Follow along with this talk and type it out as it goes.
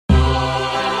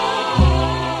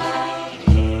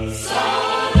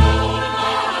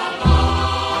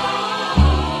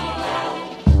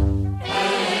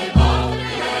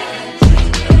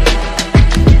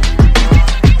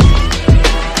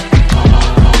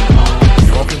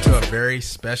very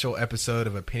special episode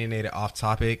of Opinionated Off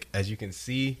Topic. As you can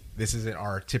see, this isn't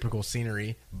our typical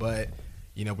scenery, but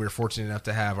you know, we're fortunate enough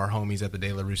to have our homies at the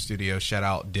De La Rue Studio. Shout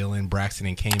out Dylan, Braxton,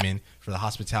 and Cayman for the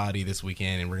hospitality this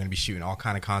weekend, and we're going to be shooting all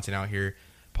kind of content out here,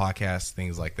 podcasts,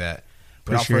 things like that.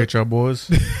 But appreciate y'all boys.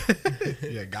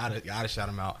 Yeah, gotta shout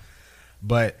them out.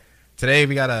 But today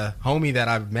we got a homie that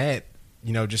I've met,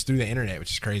 you know, just through the internet,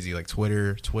 which is crazy, like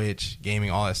Twitter, Twitch,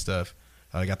 gaming, all that stuff.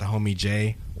 I got the homie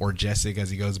Jay, or Jessic as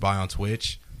he goes by on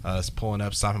Twitch. It's pulling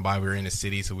up, stopping by. We were in the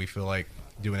city, so we feel like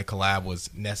doing a collab was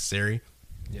necessary.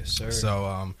 Yes, sir.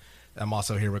 So I'm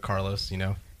also here with Carlos. You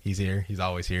know, he's here. He's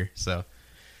always here. So,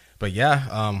 but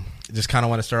yeah, just kind of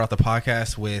want to start off the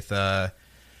podcast with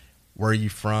where are you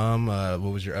from?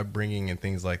 What was your upbringing and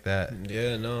things like that?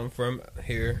 Yeah, no, I'm from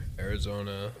here,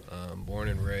 Arizona, born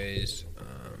and raised.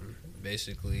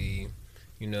 Basically,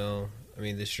 you know, I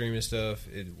mean, the streaming stuff,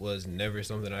 it was never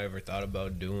something I ever thought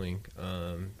about doing.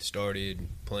 Started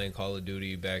playing Call of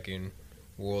Duty back in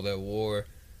World at War.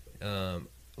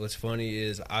 What's funny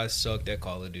is I sucked at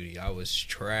Call of Duty. I was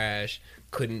trash,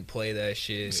 couldn't play that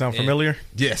shit. Sound familiar?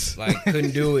 Yes. Like,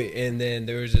 couldn't do it. And then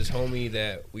there was this homie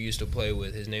that we used to play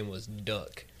with. His name was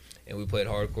Duck. And we played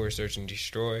hardcore search and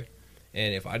destroy.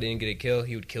 And if I didn't get a kill,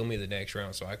 he would kill me the next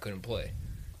round, so I couldn't play.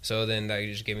 So then that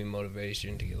just gave me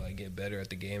motivation to get better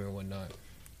at the game and whatnot.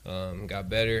 Got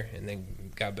better, and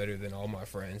then got better than all my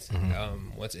friends.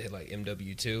 Once it hit like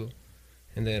MW2,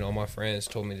 and then all my friends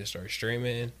told me to start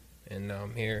streaming, and now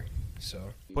I'm here. So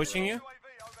Pushing you?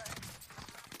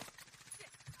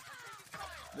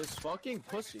 This fucking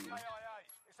pussy.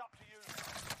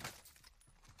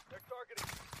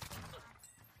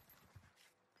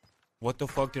 What the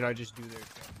fuck did I just do there?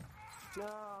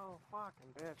 No,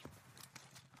 fucking bitch.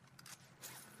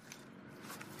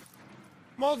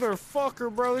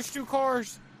 Motherfucker, bro, there's two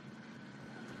cars.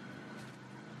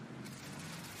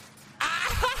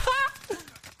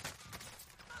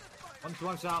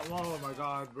 One shot. Oh my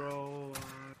god, bro. What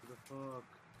the fuck?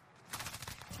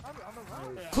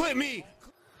 Clip me!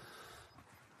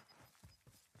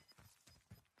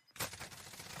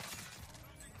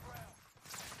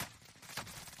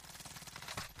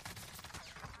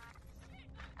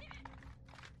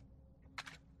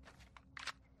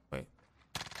 Wait.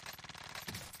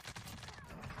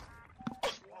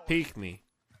 Peek me.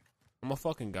 I'm a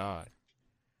fucking god.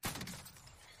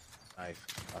 Nice.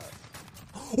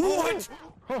 What?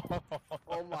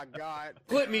 Oh my god.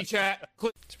 Clip me, chat.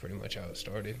 Clip. that's pretty much how it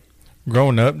started.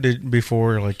 Growing up,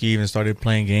 before like you even started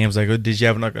playing games, like did you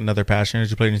have like another passion? Did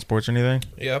you play any sports or anything?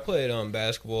 Yeah, I played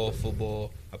basketball,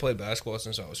 football. I played basketball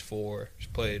since I was 4.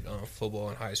 Just played football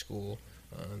in high school.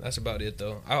 That's about it,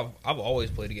 though. I've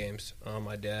always played games.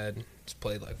 My dad just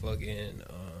played like fucking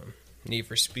Need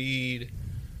for Speed,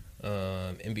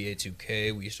 NBA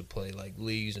 2K. We used to play like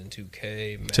leagues in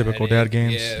 2K. Madden. Typical dad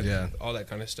games. Yeah, all that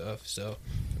kind of stuff. So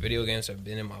video games have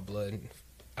been in my blood.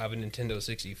 I have a Nintendo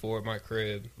 64 at my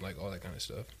crib, like all that kind of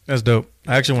stuff. That's dope.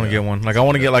 I actually want to get one. Like I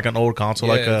want to get like an old console.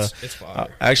 Yeah, like it's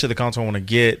fire. actually the console I want to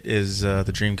get is the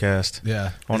Dreamcast.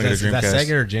 Yeah. I want to get a Dreamcast. Is that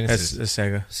Sega or Genesis? It's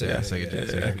Sega. Yeah, Sega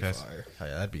Genesis. that'd be Okay. fire. Oh,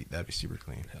 yeah, that'd be super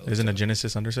clean. Isn't a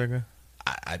Genesis under Sega?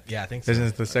 I think so. Isn't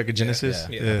it the Sega Genesis?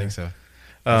 Yeah, I think so.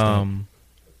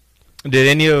 Did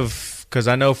any of, because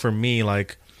I know for me,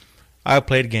 like I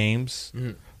played games,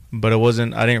 but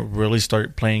I didn't really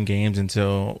start playing games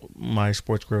until my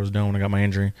sports career was done when I got my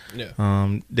injury.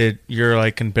 Yeah. Did your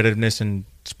like competitiveness in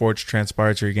sports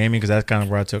transpire to your gaming? Because that's kind of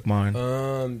where I took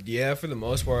mine. Yeah, for the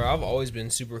most part, I've always been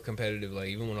super competitive. Like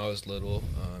even when I was little,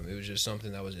 it was just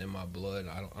something that was in my blood.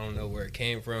 I don't know where it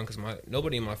came from because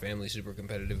nobody in my family is super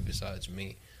competitive besides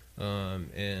me.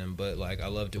 But like I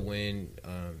love to win,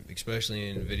 especially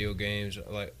in video games.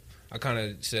 Like I kind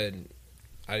of said,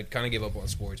 I kind of gave up on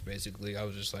sports. Basically, I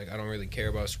was just like, I don't really care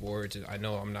about sports. I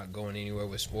know I'm not going anywhere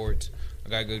with sports. I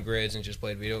got good grades and just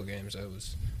played video games. That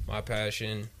was my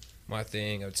passion, my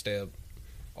thing. I would stay up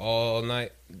all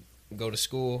night, go to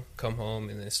school, come home,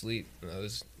 and then sleep. And that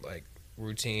was like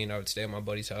routine. I would stay at my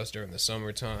buddy's house during the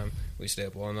summertime. We'd stay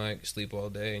up all night, sleep all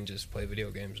day, and just play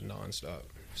video games nonstop.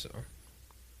 So.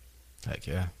 Heck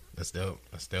yeah, that's dope.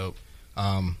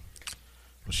 Well,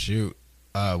 shoot.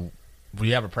 Do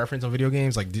you have a preference on video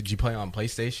games? Like, did you play on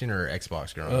PlayStation or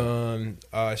Xbox growing up?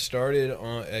 I started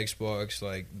on Xbox,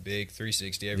 like big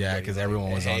 360. Yeah, because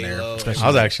everyone was on there. Halo. Especially I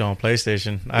was actually on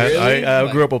PlayStation. Really?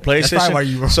 I grew up with PlayStation. That's probably why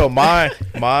you were- So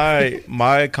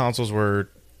my consoles were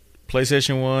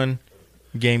PlayStation 1,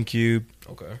 GameCube,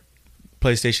 Okay.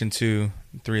 PlayStation 2,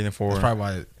 3, and 4. That's probably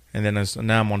why. And then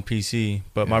now I'm on PC.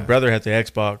 But my Yeah. brother had the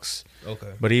Xbox.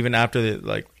 Okay. But even after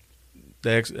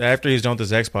after he's done with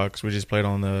his Xbox, we just played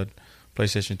on the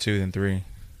PlayStation 2 then 3.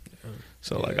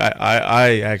 So like Yeah.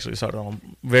 I actually started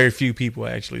on very few people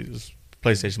actually just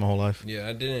PlayStation my whole life. Yeah,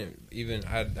 I didn't even.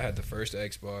 I had the first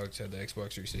Xbox, had the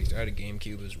Xbox 360. I had a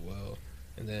GameCube as well,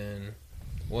 and then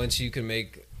once you could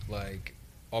make like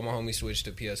all my homies switched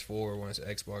to PS4 once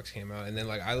Xbox came out, and then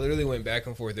like I literally went back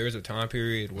and forth. There was a time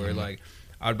period where like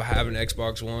I'd have an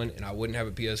Xbox One and I wouldn't have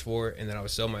a PS4, and then I would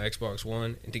sell my Xbox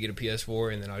One and to get a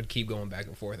PS4, and then I'd keep going back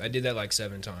and forth. I did that like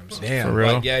 7 times. Damn. For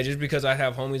real? Like, yeah, just because I'd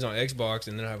have homies on Xbox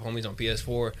and then I have homies on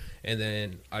PS4, and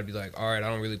then I'd be like, all right, I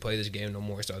don't really play this game no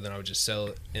more, so then I would just sell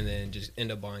it and then just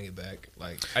end up buying it back.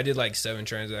 Like I did like 7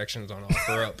 transactions on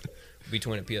OfferUp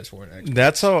between a PS4 and Xbox.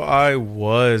 That's how I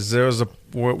was. There was a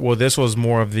well, this was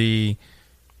more of the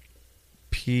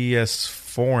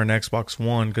PS4 and Xbox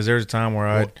One because there was a time where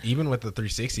Well, even with the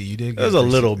 360, you did. it was a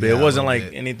little bit. Yeah, It wasn't a like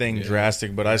little bit. anything Yeah.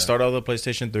 drastic, but I Yeah. started on the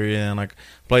PlayStation 3 and like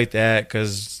played that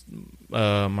because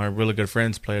my really good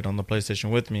friends played on the PlayStation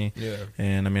with me. Yeah.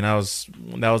 And I mean, that was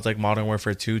like Modern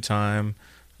Warfare 2 time,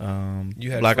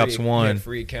 You had Black free, Ops you 1. had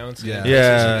free accounts. Yeah. You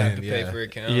Yeah. had to pay Yeah. for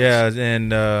accounts. Yeah,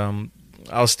 and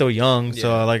I was still young, so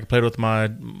Yeah. I like played with my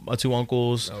 2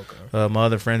 uncles, Okay. my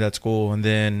other friend at school, and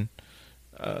then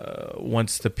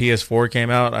once the PS4 came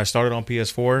out, I started on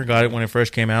PS4, got it when it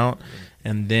first came out,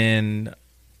 and then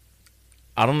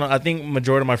I don't know. I think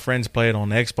majority of my friends played on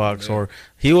Xbox, Yeah. or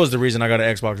he was the reason I got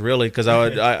an Xbox really because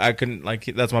I couldn't like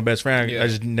that's my best friend. Yeah. I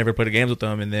just never played the games with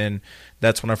them, and then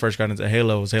that's when I first got into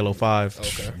Halo. It was Halo 5,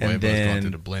 Okay. and Boy, going then through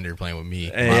the blender playing with me.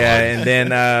 yeah, and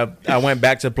then I went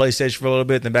back to PlayStation for a little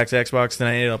bit, then back to Xbox. Then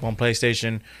I ended up on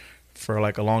PlayStation for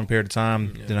like a long period of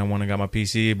time. Yeah. Then I went and got my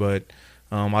PC, but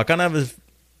I kind of have a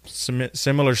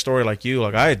similar story like you.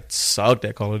 Like I had sucked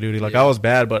at Call of Duty. Like Yeah. I was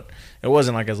bad, but it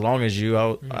wasn't like as long as you.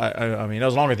 I mean, it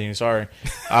was longer than you. Sorry,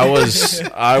 I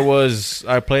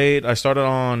started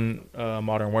on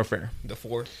Modern Warfare. The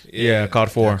 4. Yeah,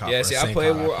 COD 4. COD Yeah, 4, see, same I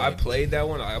played COD War. I played that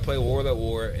one. I played World at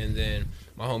War, and then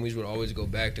my homies would always go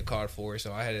back to COD 4,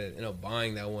 so I had to end up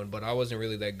buying that one. But I wasn't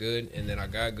really that good, and then I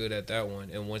got good at that one.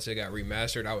 And once it got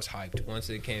remastered, I was hyped. Once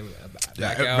it came back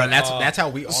Yeah, out, but that's how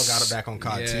we all got it back on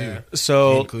COD Yeah. too,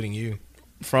 So including you.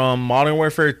 from Modern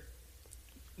Warfare,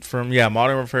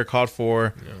 Modern Warfare COD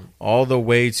 4, Yeah. all the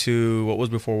way to what was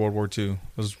before World War II. It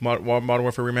was Modern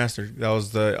Warfare Remastered. That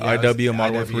was the Yeah, it was IW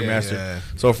Modern Warfare IW, Remastered. yeah.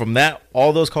 So from that,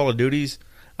 all those Call of Duties,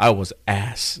 I was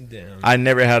ass. Damn. I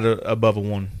never had above a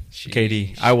 1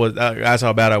 KD. Sheesh. I was that's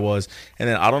how bad I was. And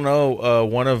then I don't know,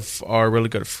 one of our really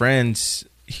good friends,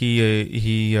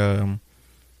 he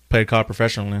played COD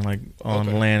professionally, like on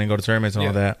Okay. LAN and go to tournaments and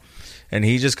all Yeah. that. And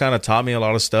he just kind of taught me a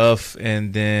lot of stuff.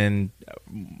 And then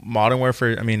Modern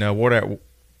Warfare,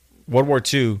 World War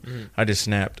II, I just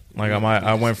snapped. Like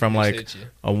I went from Just like hit you.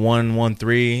 a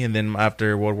 1-1-3, and then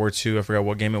after World War II, I forgot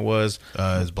what game it was.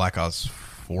 It's Black Ops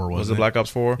 4, Was it Black Ops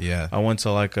 4? Yeah. I went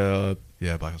to like a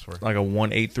Yeah, Black Ops 4.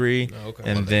 1-8-3, Oh, okay.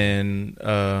 and then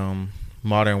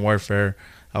Modern Warfare,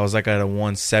 I was like at a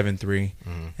 1-7-3,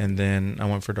 and then I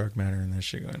went for Dark Matter, and that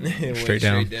shit It going went straight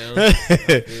down. I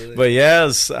feel it. But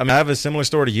yes, I mean I have a similar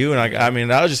story to you, and I mean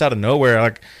that was just out of nowhere.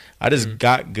 Like I just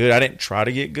got good. I didn't try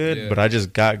to get good, Yeah. but I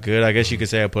just got good. I guess you could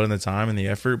say I put in the time and the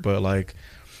effort, but like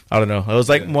I don't know. It was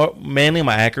like mainly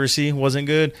my accuracy wasn't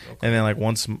good, and then like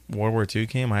once World War II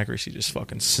came, my accuracy just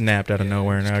fucking snapped out of Yeah,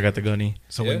 nowhere, and just I got the gunny.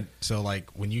 So Yeah.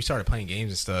 when you started playing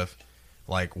games and stuff,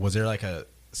 like was there like a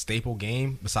staple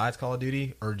game besides Call of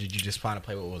Duty, or did you just find to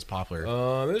play what was popular?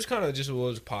 It was kind of just what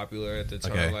was popular at the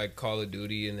time, Okay. like Call of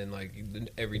Duty, and then like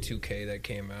every 2K that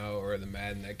came out, or the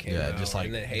Madden that came Yeah, out, just, like,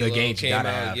 and then the Halo games you came out.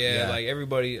 gotta have, Yeah, yeah. like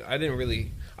everybody.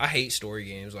 I hate story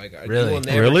games. Like Really? you will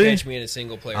never Really? catch me in a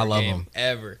single player I love game them.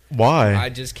 ever. Why? I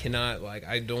just cannot. Like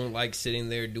I don't like sitting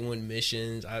there doing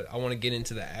missions. I want to get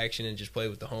into the action and just play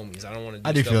with the homies. I don't want to.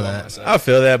 I do stuff feel by that. myself. I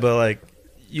feel that, but like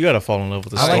you gotta fall in love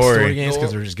with the I story. like story games Go-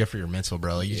 because they're just good for your mental,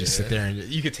 bro. Like, you just sit Yeah. there and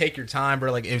you could take your time,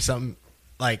 bro. Like if something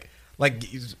like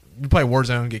you play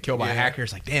Warzone, get killed by a Yeah. hacker,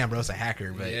 it's like damn, bro, it's a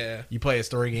hacker. But Yeah. you play a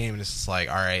story game and it's just like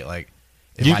all right, like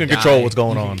if You I can control die, what's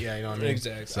going you can- on. Yeah, you know what I mean.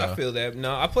 Exactly. So, I feel that.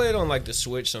 No, I play it on like the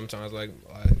Switch sometimes. Like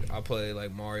I play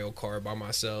like Mario Kart by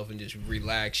myself and just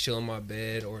relax, chill in my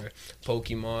bed, or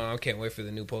Pokemon. I can't wait for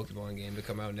the new Pokemon game to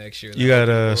come out next year. You got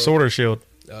a sword or shield?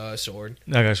 Sword.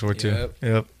 I got sword too. Yep.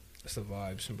 Yep. That's the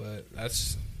vibes. But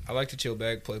I like to chill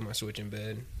back, play my Switch in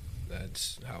bed.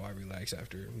 That's how I relax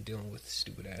after dealing with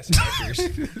stupid ass hackers.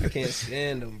 I can't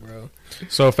stand them, bro.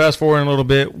 So fast forward a little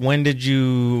bit.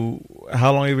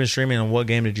 How long have you been streaming, and what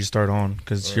game did you start on?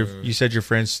 Because you said your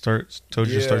friends told you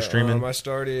to start streaming. I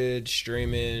started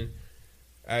streaming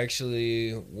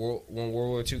actually, when World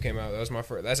War II came out, that was my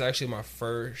first. That's actually my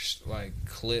first like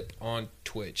clip on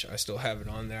Twitch. I still have it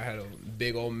on there. I had a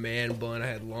big old man bun. I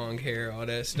had long hair, all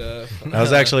that stuff. That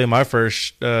was actually my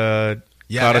first.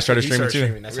 Cloud I that's started when you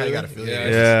streaming too. That's how you got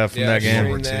affiliated. Yeah, from that I game.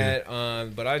 streamed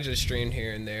that, but I just streamed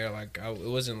here and there. Like it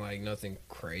wasn't like nothing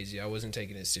crazy. I wasn't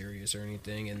taking it serious or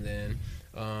anything. And then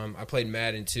I played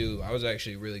Madden too. I was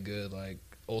actually really good. Like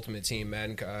Ultimate Team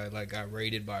Madden, I like got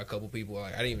rated by a couple people.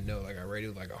 Like I didn't even know. Like I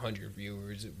rated like 100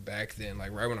 viewers back then.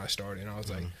 Like right when I started, and I was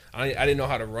like, I didn't know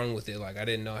how to run with it. Like I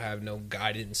didn't have no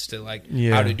guidance to like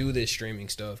how to do this streaming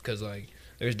stuff. Because like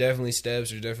there's definitely steps.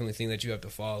 There's definitely things that you have to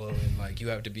follow, and like you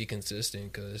have to be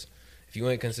consistent. Because if you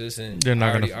ain't consistent, You're not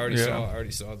I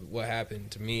already saw what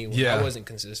happened to me when I wasn't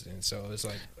consistent. So it's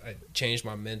like I changed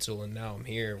my mental, and now I'm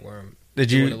here where I'm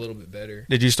doing a little bit better.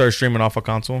 Did you start streaming off a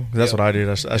console? 'Cause that's what I did.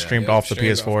 I streamed off the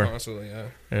PS4. Off console, yeah.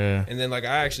 Yeah. And then like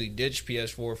I actually ditched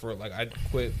PS4 for like I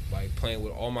quit like playing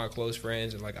with all my close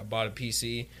friends, and like I bought a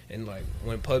PC. And like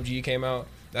when PUBG came out,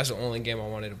 that's the only game I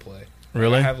wanted to play.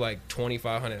 Really? I have like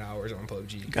 2,500 hours on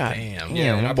PUBG. God Damn.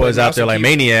 Yeah, and my I boys played out mouse there and like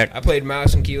keyboard. maniac. I played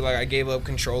mouse and keyboard. Like I gave up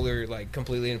controller like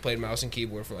completely and played mouse and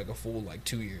keyboard for like a full like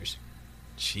 2 years.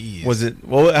 Jeez. Was it?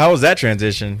 Well, how was that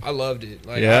transition? I loved it.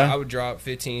 Like Yeah? I would drop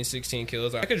 15, 16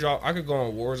 kills. I could go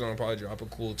on Warzone and probably drop a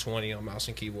cool 20 on mouse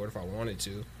and keyboard if I wanted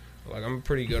to. Like I'm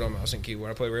pretty good on mouse and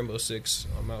keyboard. I play Rainbow Six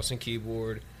on mouse and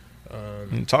keyboard.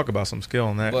 Talk about some skill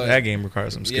on that. But- That game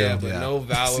requires some skill. Yeah, but Yeah. no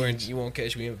Valorant. You won't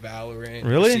catch me in Valorant.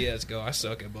 Really? CS:GO. I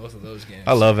suck at both of those games.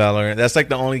 I love Valorant. That's like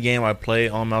the only game I play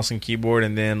on mouse and keyboard.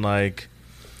 And then like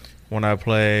when I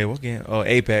play what game? Oh,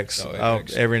 Apex.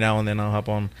 Apex. Every now and then I'll hop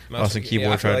on mouse and keyboard,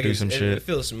 I feel try like to do some it shit.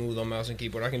 feels smooth on mouse and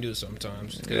keyboard. I can do it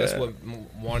sometimes. 'Cause Yeah. That's what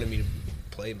wanted me to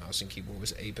play mouse and keyboard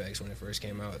was Apex when it first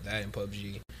came out. That and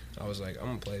PUBG. I was like, I'm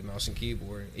gonna play mouse and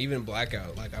keyboard. Even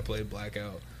Blackout. Like I played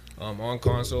Blackout on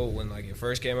console when like it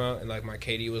first came out, and like my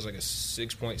KD was like a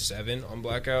 6.7 on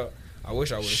Blackout. I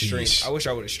wish I would have streamed. Sheesh. I wish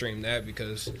I would have streamed that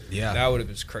because that would have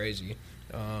been crazy.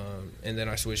 And then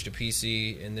I switched to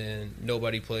PC, and then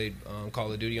nobody played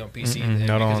Call of Duty on PC then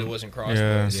not because on- it wasn't crossplay.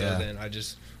 yeah. So Yeah. then I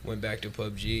just went back to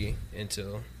PUBG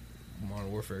until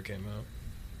Modern Warfare came out.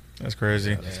 That's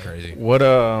crazy. That's crazy. What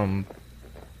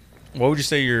would you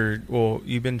say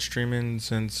you've been streaming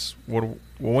since when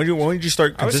did you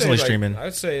start I would say, consistently like, streaming?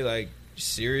 I'd say like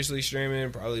seriously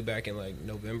streaming probably back in like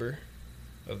November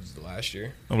of the last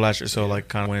year. Of last year, so like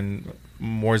kind of when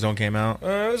Warzone came out.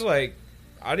 It was like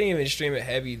I didn't even stream it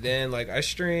heavy then. Like I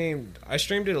streamed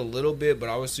it a little bit, but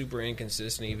I was super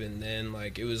inconsistent even then.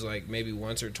 Like it was like maybe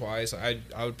once or twice. I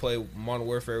would play Modern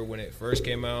Warfare when it first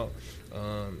came out.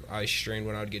 I streamed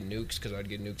when I would get nukes because I'd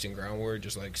get nukes in Ground War,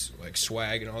 just like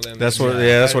swag and all them. That's what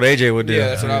AJ would do. Yeah,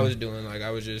 that's what I was doing. Like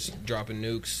I was just dropping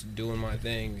nukes, doing my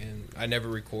thing, and I never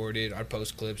recorded. I'd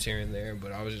post clips here and there,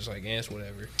 but I was just like, it's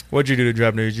whatever. What'd you do to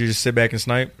drop news? Did you just sit back and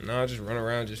snipe? No, I just run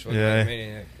around, just fucking Yeah. like a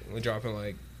maniac. We're dropping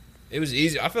like. It was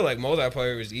easy. I feel like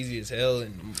multiplayer was easy as hell,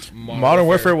 and Modern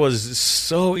Warfare was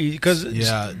so easy because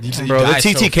Yeah, bro, the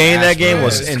TTK in that game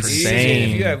was it's insane.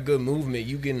 easy. If you have good movement,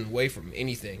 you get away from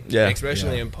anything. Yeah.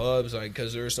 especially Yeah. in pubs, like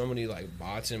because there were so many like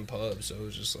bots in pubs, so it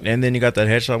was just like. And then you got that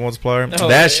headshot multiplier. Oh,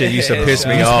 That shit used to yeah, piss I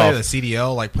me used to play off. the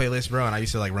CDL like playlist, bro, and I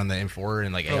used to like run the M4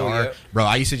 and like Oh, AR, yeah. bro.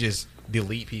 I used to just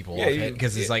delete people Yeah,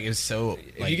 because it's yeah. like it's so.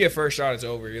 if Like, you get first shot, it's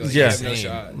over. You're like, Yeah. you have no Insane.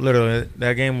 shot. Literally,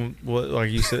 that game was like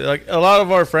you said. Like a lot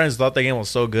of our friends thought that game was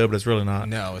so good, but it's really not.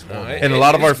 no, it's horrible. And a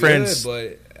lot of our it's friends-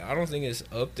 good, but I don't think it's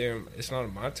up there. It's not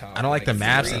in my top. I don't like the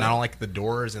maps three. and I don't like the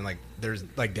doors and like there's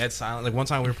like dead silent. Like one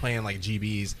time we were playing like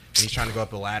GBs and he's trying to go up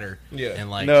the ladder. Yeah. And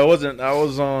like No, it wasn't. I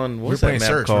was on. we were What's that playing map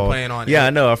Search. called? We're playing on Yeah, I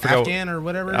know. I forgot. Afghan or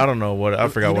whatever. I don't know what. I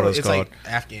forgot You know, what it's called. like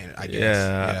Afghan, I guess.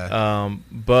 Yeah.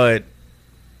 But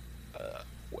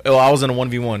well, I was in a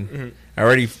 1v1. Mm-hmm. I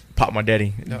already popped my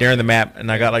daddy No. during the map,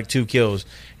 and I got like 2 kills.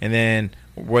 And then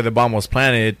where the bomb was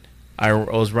planted, I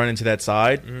was running to that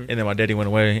side, Mm-hmm. and then my daddy went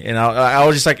away. And I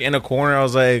was just like in a corner. I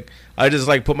was like, I just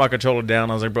like put my controller down.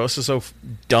 I was like, bro, this is so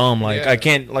dumb. Like Yeah. I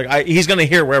can't. Like he's gonna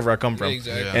hear wherever I come from.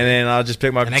 Exactly. Yeah. And then I'll just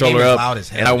pick my And that game controller is up, loud as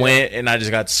hell. and I Yeah. went, and I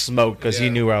just got smoked because he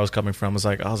Yeah. knew where I was coming from.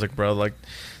 I was like, bro, like.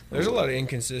 There's a lot of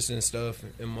inconsistent stuff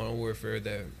in Modern Warfare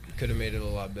that could have made it a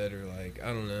lot better. Like I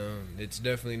don't know, it's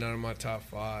definitely not in my top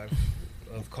 5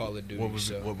 of Call of Duty.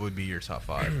 What would be your top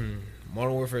 5?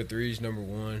 Modern Warfare 3 is number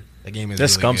 1. That game is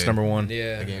That's really Scump's good. number 1.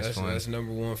 Yeah, That game's fun. that's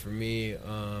number 1 for me.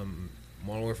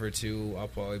 Modern Warfare 2, I'll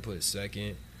probably put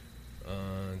second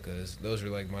because those are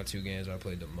like my 2 games I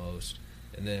played the most.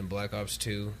 And then Black Ops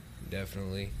 2,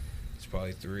 definitely, it's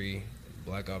probably 3.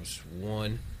 Black Ops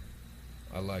 1,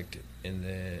 I liked it, and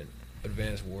then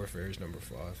Advanced Warfare is number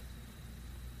 5.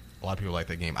 A lot of people like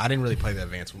that game. I didn't really play the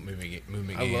advanced movement games.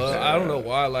 I don't know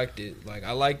why I liked it. Like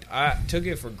I took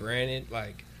it for granted.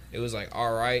 Like it was like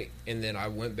all right, and then I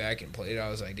went back and played it. I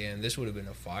was like, damn, this would have been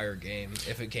a fire game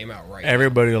if it came out right.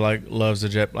 Everybody like loves the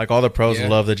jet. Like all the pros Yeah.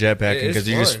 love the jetpacking It's because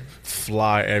you just fun.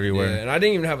 fly Yeah, everywhere. and I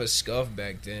didn't even have a scuff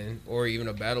back then, or even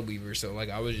a battle beaver. So like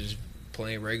I was just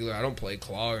playing regular. I don't play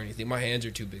claw or anything. My hands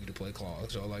are too big to play claw.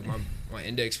 So like my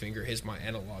index finger hits my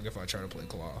analog if I try to play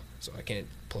claw. So I can't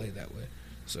play that way.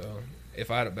 So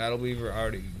if I had a battle beaver, I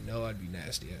already know I'd be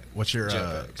nasty at. What's your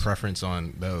jetpacks. preference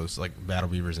on those, like battle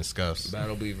beavers and scuffs?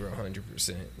 Battle beaver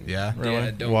 100%. Yeah, Really?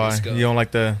 Yeah, don't Why? get scuffed. You don't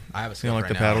like the? I have a You scuff don't like right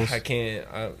the now. paddles? I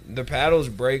can't. The paddles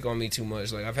break on me too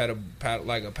much. Like I've had a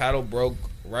paddle broke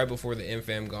right before the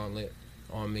Infam Gauntlet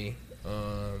on me,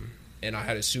 and I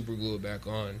had to super glue it back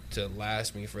on to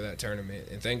last me for that tournament.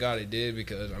 And thank God it did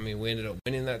because I mean we ended up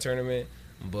winning that tournament,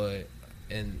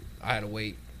 and I had to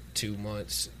wait 2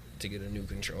 months to get a new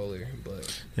controller.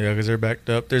 But Yeah, because they're backed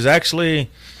up. There's actually,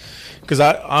 because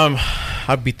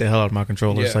I beat the hell out of my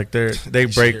controllers. Yeah. Like they You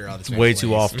should break hear all this way man too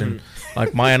plays. often.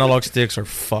 Like my analog sticks are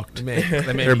fucked.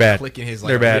 They're bad. Clicking his, like,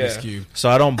 They're bad. Rubik's Yeah. Cube. So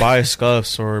I don't buy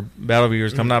scuffs or battle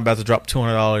beavers. I'm not about to drop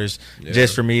 $200 Yeah.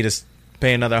 just for me to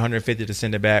pay another $150 to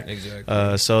send it back.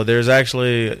 exactly. So there's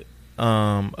actually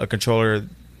a controller.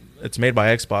 It's made by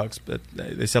Xbox, but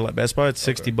they sell it at Best Buy. It's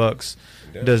 $60.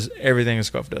 Yeah. Does everything a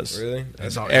scuff does. Really?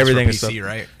 It's all, Everything it's is for PC,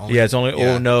 stuff. right? Yeah, it's only.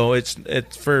 Yeah. Oh no, it's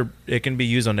for. It can be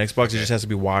used on Xbox. Okay. It just has to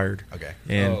be wired, Okay.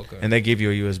 and okay. and they give you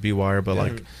a USB wire, but Yeah.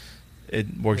 like it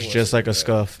works It just like a wasn't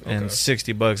scuff. bad. And Okay.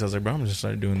 $60. I was like, bro, I'm just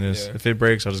started doing this. Yeah. If it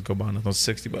breaks, I'll just go buy another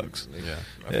 $60. Yeah.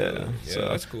 I feel Yeah, it. Yeah, so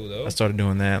that's cool though. I started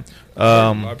doing that. A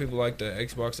lot of people like the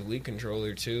Xbox Elite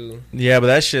controller too. Yeah, but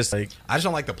that's just like I just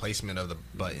don't like the placement of the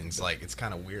buttons. Like it's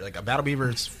kind of weird. Like a battle beaver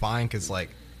is fine because like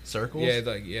circles. Yeah,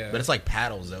 like yeah. But it's like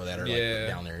paddles though that are Yeah, like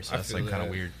down there, so I that's feel like kind of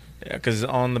that. weird. yeah, because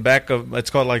on the back of it's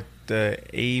called like the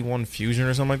A1 Fusion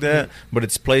or something like that, but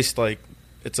it's placed like.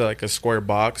 It's like a square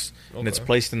box, and it's Okay.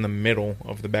 placed in the middle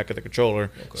of the back of the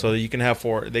controller, Okay. so that you can have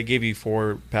four. They give you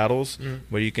 4 paddles, Mhm.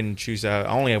 but you can choose out. I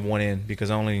only have one in because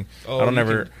Oh, I don't you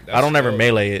ever can- I don't that's ever dope.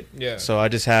 melee it. Yeah. So I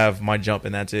just have my jump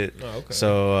and that's it. Oh, okay.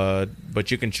 So, but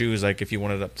you can choose like if you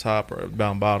want it up top or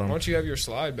down Why bottom don't you have your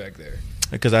slide back there?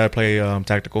 because I play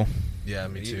tactical. Yeah,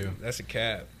 me too. That's a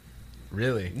cap.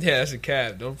 Really? Yeah, that's a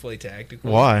cap. Don't play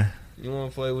tactical. Why? You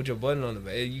want to play with your button on the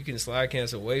back. You can slide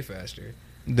cancel way faster.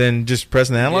 Then just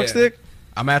pressing the analog Yeah. stick.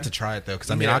 I'm gonna have to try it though because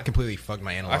I mean Yeah. I completely fucked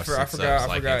my analog. I forgot. sticks up, so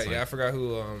I forgot. canceling. Yeah, I forgot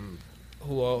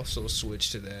who also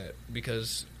switched to that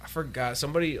because I forgot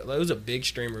somebody. It was a big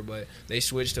streamer, but they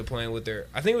switched to playing with their.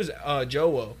 I think it was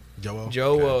Jowo. Joe.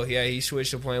 Jowo, yeah, he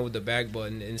switched to playing with the back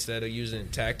button instead of using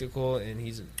tactical, and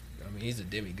he's a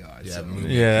demigod. Yeah, so. movement.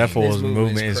 Yeah, that His fool's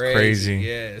movement is crazy.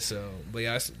 Yeah, so but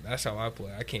yeah, that's how I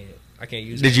play. I can't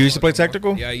use. Did you used to play analog no more.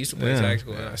 tactical? Yeah, I used to play Yeah.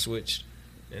 tactical, and Yeah. I switched.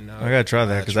 And now I gotta try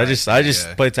that because I just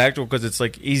yeah. play tactical because it's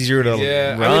like easier to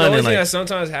yeah, run I mean, the only and thing like that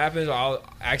sometimes happens, I'll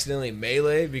accidentally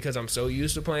melee because I'm so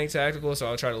used to playing tactical, so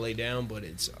I'll try to lay down, but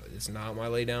it's not my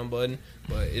lay down button.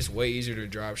 But it's way easier to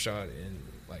drop shot and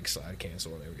like slide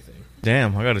cancel and everything.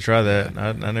 damn, I gotta try that.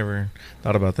 I never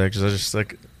thought about that because I just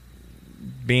like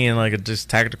being like just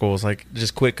tactical is like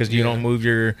just quick because you Yeah. don't move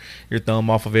your thumb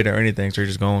off of it or anything, so you're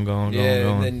just going. Yeah, and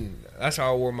going. then that's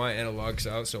how I wore my analogs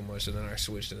out so much, and then I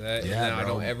switched to that. Yeah, and then I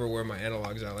bro. don't ever wear my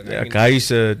analogs out. Like Yeah, I 'cause I used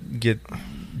to get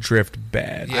drift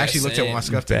bad. I Yeah, actually looked at same. my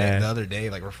stuff Bad. the other day,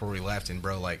 like before we left, and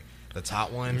bro, like the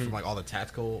top one from like all the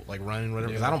tactical like running whatever.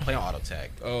 Because Yeah. I don't play on auto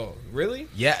tech. Oh, really?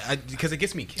 Yeah, because it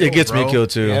gets me killed. It gets me bro. killed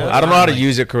too. Yeah. I don't know how to Like-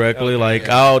 use it correctly. Okay, like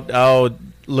yeah. I'll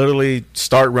literally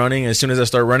start running as soon as I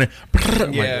start running.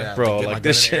 I'm Yeah. like, bro, Get my like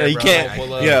this gun in the shit, air, you bro, can't. like,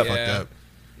 pull up, yeah, fucked yeah. up.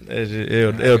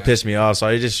 It'll piss me off. So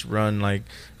I just run like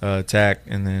attack,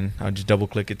 and then I'll just double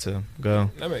click it to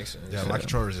go. That makes sense. Yeah, my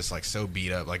controller is just like so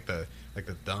beat up. Like the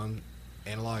thumb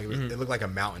analog, it looked like a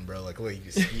mountain, bro. Like look, you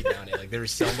can ski down it. Like there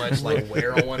was so much like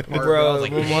wear on one part, bro. I Bro, was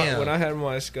like, when I had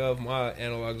my scuff, my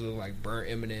analogs looked like burnt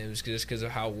M&Ms just because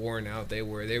of how worn out they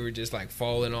were. They were just like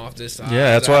falling off this side.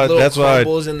 Yeah, that's I had why- little that's why I-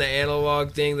 crumbles in the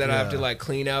analog thing that I have to Yeah. like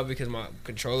clean out because my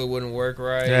controller wouldn't work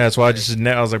right. Yeah, that's why I Like, just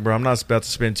I was like, bro, I'm not about to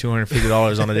spend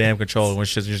 $250 on a damn controller when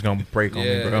shit's just gonna break on me,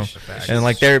 Yeah, bro. facts. And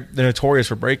like they're notorious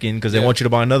for breaking because they Yeah. want you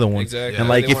to buy another one. Exactly. And Yeah,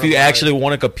 like they if wanna you buy- actually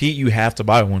want to compete, you have to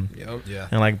buy one. Yep. yeah.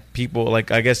 And like people, like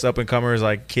I guess up and comers,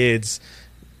 like kids,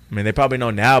 I mean they probably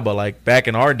know now, but like back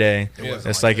in our day, Yeah.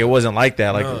 it's like it wasn't like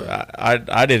that. Like No.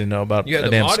 I didn't know about You had a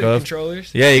the damn modded scuff.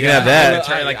 controllers. Yeah, you can have that. That's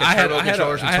right, like the I had turbo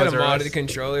controllers from I had a Toys R Us. modded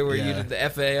controller where you Yeah. did the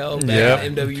FAL back Yep.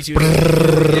 in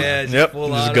MW2. Yeah, Yep, full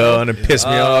just auto. go and it pissed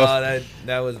me off.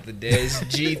 That was the days.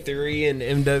 G3 and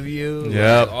MW.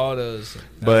 Yep. Like, all those. That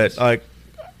But was- like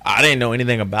I didn't know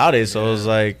anything about it, so it was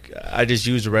like I just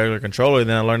used a regular controller.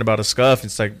 Then I learned about a SCUF.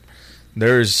 It's like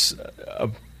there's a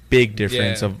big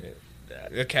difference of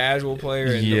a casual player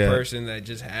and the person that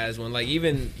just has one. Like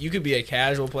even you could be a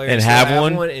casual player and still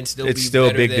have one and still it's be still a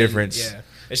better big than, difference. Yeah.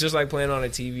 It's just like playing on a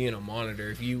TV and a monitor.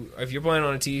 If you're playing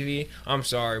on a TV, I'm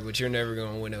sorry, but you're never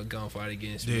gonna win a gunfight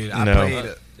against me. Dude, I No.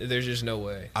 played. There's just no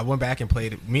way. I went back and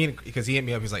played because he hit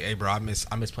me up. He's like, "Hey, bro, I miss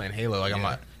playing Halo." Like I'm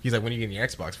like, he's like, "When you getting your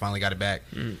Xbox?" Finally got it back.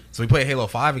 So we played Halo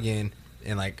 5 again,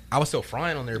 and like I was still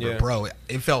frying on there, but bro,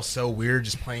 it felt so weird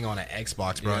just playing on an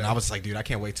Xbox, bro. And I was like, dude, I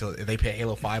can't wait till they put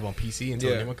Halo 5 on PC until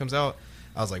the new one comes out.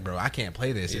 I was like, bro, I can't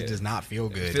play this. It does not feel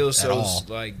good. It feels at so all.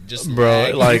 like just Bro,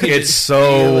 lag. like, You can it's just so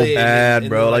feel it bad, in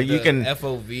bro. the, Like, you the can-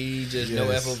 FOV, just no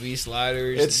FOV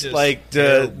sliders. It's just like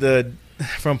terrible. the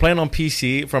from playing on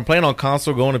PC, from playing on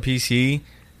console going to PC,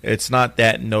 it's not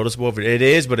that noticeable. It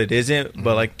is, but it isn't.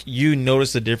 But like you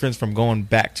notice the difference from going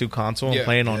back to console and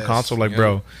playing on console. Like,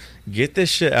 bro, get this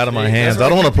shit out of my hands. I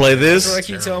don't want to play this. That's what I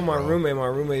keep telling my bro. roommate. My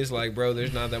roommate's like, bro,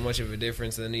 there's not that much of a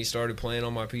difference. And then he started playing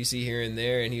on my PC here and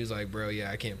there, and he was like, bro, yeah,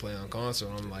 I can't play on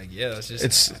console. I'm like, yeah, that's just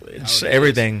It's how it is.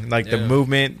 everything, like the Yeah.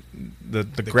 movement, the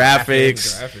The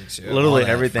graphics, graphics, yeah. literally All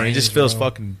that everything. It frames, just feels bro.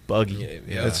 fucking buggy.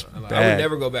 Yeah, It's I would bad.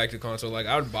 never go back to console. Like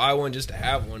I would buy one just to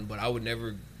have one, but I would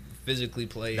never physically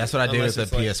play. That's it what I did unless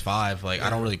with the it's like- PS5. Like I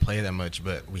don't really play that much,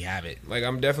 but we have it. Like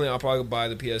I'll probably buy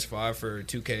the PS5 for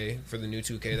 2K for the new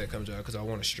 2K that comes out because I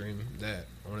want to stream that.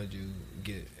 I want to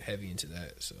get heavy into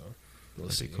that. So we'll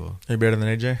That'd see. be cool. You better than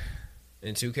AJ?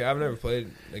 In 2K, I've never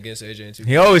played against AJ in 2K.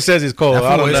 He always says he's cold. That I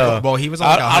fool don't is know. cold. Well, he was on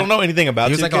like I don't know anything about.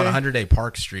 He was 2K. like on a 100-day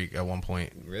park streak at one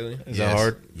point. Really? Is that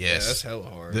hard? Yeah, Yes, that's hella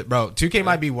hard. Bro, 2K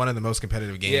might be one of the most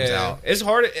competitive games Yeah, out. it's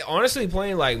hard. Honestly,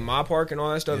 playing like My Park and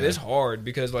all that stuff, Yeah. it's hard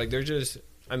because like they're just.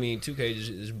 I mean, 2K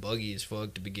just is buggy as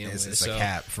fuck to begin It's with. a so,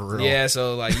 cap for real. Yeah,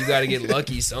 so like you got to get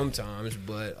lucky sometimes,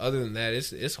 but other than that,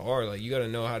 it's hard. Like you got to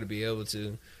know how to be able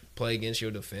to play against your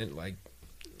defense, like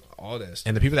all that stuff.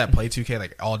 And the people that play 2K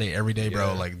like all day, every day,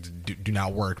 bro, Yeah. like do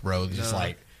not work, bro. Just No.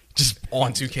 like just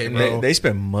on 2K, bro. They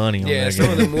spend money on Yeah, that some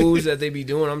game. of the moves that they be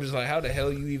doing, I'm just like, how the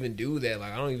hell you even do that?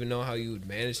 Like, I don't even know how you would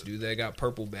manage to do that. Got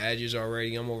purple badges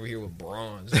already. I'm over here with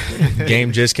bronze.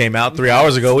 Game just came out 3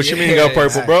 hours ago. What you mean you got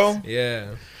purple, Yeah. bro? Yeah.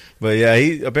 But yeah,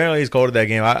 he's cold at that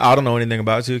game. I don't know anything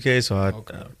about 2K, so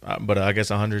Okay. but I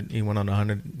guess 100. He went on a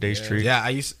 100-day streak. Yeah, I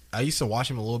used to watch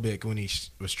him a little bit when he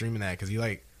was streaming that because he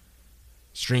like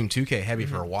streamed 2K heavy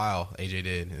for a while. AJ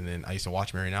did, and then I used to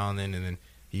watch him every now and then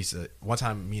he used to. One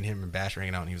time, me and him and Bash were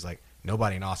hanging out, and he was like,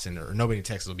 "Nobody in Austin or nobody in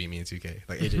Texas will beat me in 2K."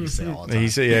 Like AJ used to say all the time. He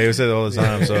said, yeah, he said it all the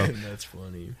time. So, That's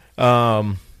funny.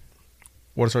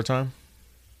 what is our time?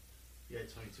 Yeah,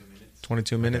 22 minutes.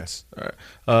 22 minutes. All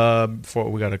right. Before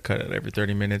we got to cut it every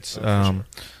 30 minutes. Sure.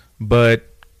 But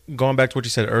going back to what you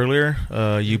said earlier,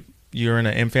 you're in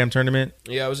an MFAM tournament.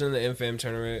 Yeah, I was in the MFAM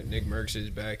tournament. Nick Merckx is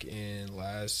back in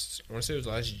I want to say it was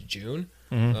last June.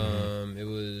 Mhm. It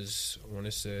was, I want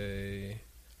to say,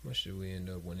 how much did we end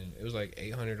up winning? It was like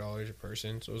 $800 a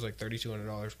person, so it was like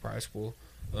 $3,200 prize pool.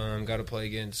 Got to play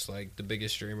against like the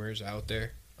biggest streamers out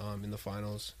there in the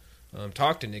finals.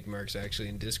 Talked to Nick Merckx actually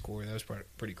in Discord. That was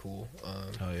pretty cool.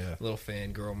 Oh yeah. Little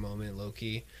fangirl moment, low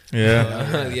key.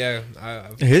 Yeah. Yeah.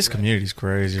 His community's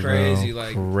crazy, Crazy, bro.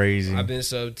 like, crazy. I've been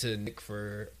subbed to Nick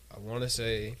for, I want to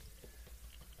say,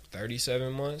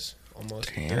 37 months,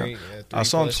 almost. Damn. Three I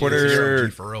saw on plus Twitter-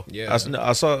 years. For real. Yeah,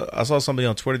 I saw somebody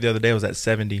on Twitter the other day. It was at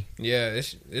 70. yeah,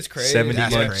 it's crazy. 70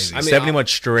 That's months. crazy. I mean, 70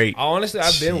 months straight. Honestly,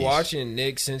 I've been Jeez. watching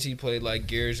Nick since he played like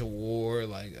Gears of War,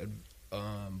 like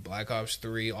Black Ops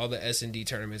 3, all the S&D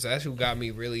tournaments. That's who got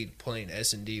me really playing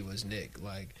S&D was Nick.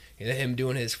 Like him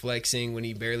doing his flexing when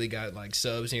he barely got like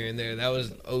subs here and there. That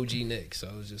was OG Nick. So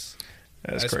it was just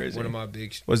That's crazy. One of my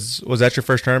big. Was that your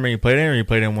first tournament you played in, or you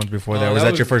played in ones before that? Was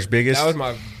that your first biggest? That was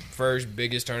my first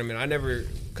biggest tournament. I never,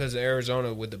 because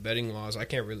Arizona with the betting laws,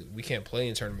 we can't play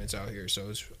in tournaments out here, so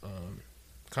it's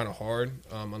kind of hard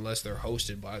unless they're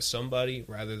hosted by somebody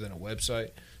rather than a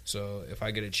website. So if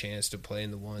I get a chance to play in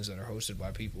the ones that are hosted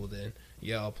by people, then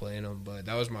yeah, I'll play in them. But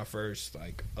that was my first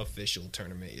like official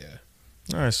tournament. Yeah.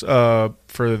 Nice.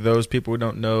 For those people who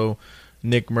don't know,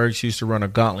 Nick Merckx used to run a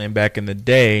gauntlet back in the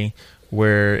day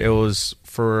where it was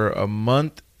for a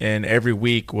month and every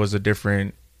week was a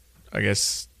different, I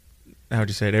guess, how'd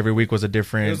you say it? Every week was a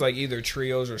different. It was like either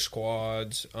trios or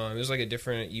squads. It was like a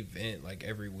different event like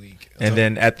every week. And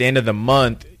then at the end of the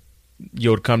month,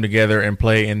 you would come together and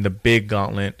play in the big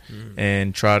gauntlet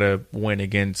and try to win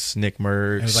against Nick It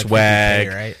Merckx, was like Swag,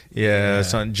 50K, right?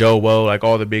 yeah, Joe Woe, like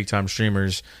all the big time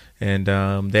streamers. And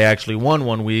they actually won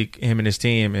one week, him and his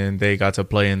team, and they got to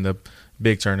play in the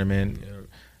big tournament.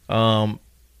 Yeah.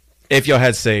 If y'all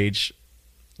had Sage,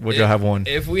 would y'all have won?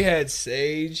 If we had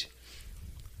Sage,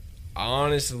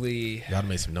 honestly, Y'all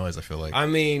made some noise. I feel like I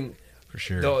mean, for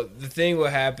sure. the thing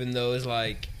what happened though is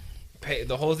like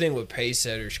the whole thing with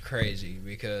Pacesetter's crazy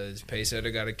because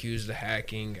Pacesetter got accused of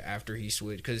hacking after he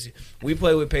switched. Because we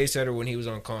played with Pacesetter when he was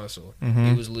on console.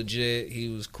 He was legit. He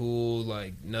was cool.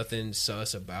 Like nothing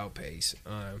sus about Pace.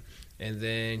 And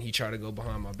then he tried to go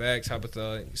behind my back type of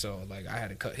thing. So like I had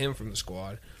to cut him from the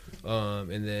squad.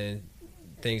 And then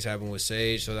things happened with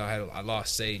Sage. So I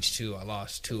lost Sage too. I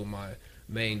lost 2 of my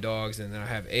main dogs, and then I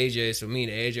have AJ. So me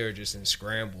and AJ are just in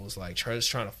scrambles, like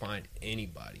just trying to find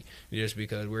anybody, just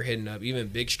because we're hitting up even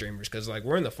big streamers. Because like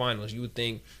we're in the finals, you would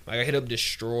think like I hit up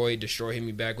Destroy hit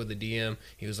me back with a DM.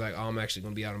 He was like, "Oh, I'm actually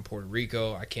gonna be out in Puerto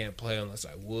Rico. I can't play unless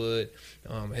I would."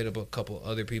 I hit up a couple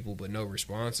other people, but no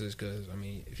responses. Because I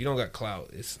mean, if you don't got clout,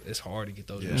 it's hard to get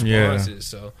those responses.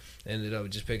 So ended up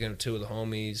just picking up 2 of the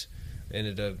homies.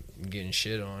 Ended up getting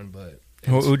shit on, but.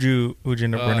 Who'd you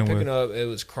end up running picking with? up, it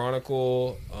was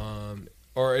Chronicle,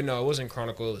 or no, it wasn't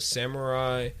Chronicle. It was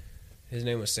Samurai. His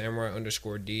name was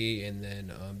Samurai_D, and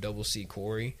then Double C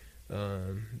Corey.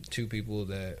 2 people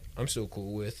that I'm still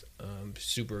cool with.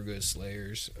 Super good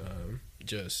slayers.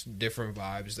 Just different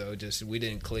vibes though. Just we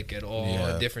didn't click at all.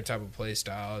 Yeah. Different type of play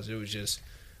styles. It was just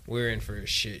we were in for a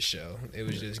shit show. It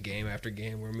was just game after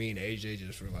game where me and AJ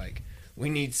just were like, we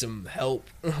need some help.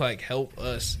 Like help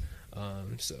us.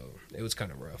 So it was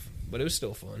kind of rough, but it was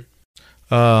still fun.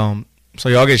 So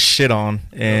y'all get shit on,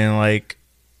 and like,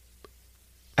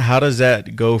 how does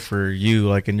that go for you?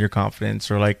 Like in your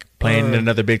confidence, or like playing in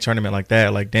another big tournament like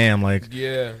that? Like, damn, like,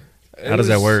 Yeah. how does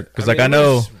that work? Because like I it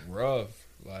know, was rough.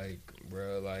 Like,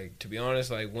 bro, like to be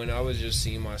honest, like when I was just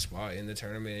seeing my spot in the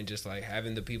tournament and just like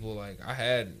having the people, like I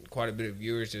had quite a bit of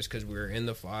viewers just because we were in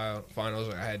the finals.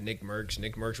 Like I had Nick Merckx.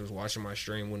 Nick Merckx was watching my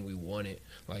stream when we won it.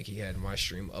 Like he had my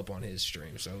stream up on his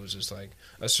stream, so it was just like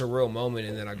a surreal moment.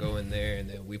 And then I go in there and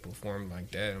then we performed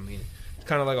like that. I mean, it's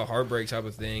kind of like a heartbreak type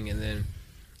of thing. And then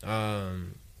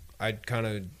I kind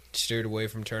of steered away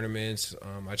from tournaments.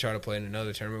 I tried to play in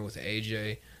another tournament with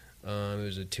AJ. It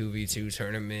was a 2v2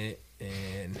 tournament,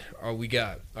 and we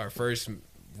got our first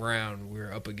round. We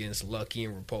were up against Lucky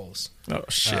and Repulse. oh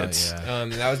shit, yeah.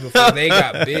 That was before they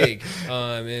got big.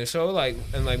 And so like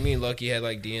me and Lucky had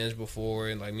like DMs before,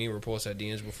 and like me and Repulse had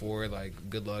DMs before, like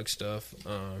good luck stuff.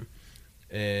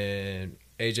 And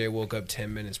AJ woke up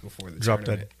 10 minutes before the dropped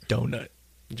a tournament.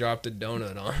 donut. Dropped a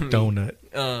donut on me.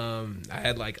 Donut. I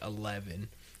had like 11.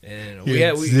 And You we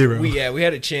had had 0. we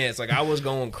had a chance. Like I was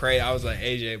going crazy. I was like,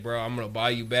 AJ, bro, I'm gonna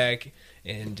buy you back,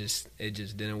 and it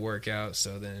just didn't work out.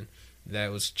 So then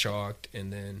that was chalked,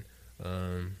 and then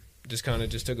just kind of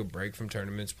just took a break from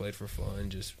tournaments, played for fun,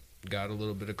 just got a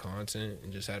little bit of content,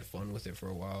 and just had fun with it for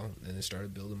a while, and then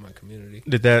started building my community.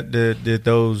 Did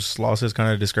those losses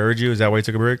kind of discourage you? Is that why you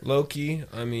took a break? Low key,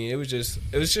 I mean, it was just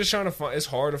trying to find. It's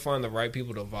hard to find the right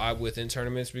people to vibe with in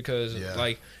tournaments because,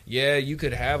 you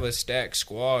could have a stacked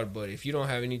squad, but if you don't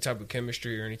have any type of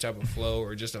chemistry or any type of flow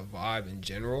or just a vibe in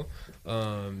general,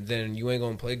 then you ain't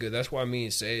gonna play good. That's why me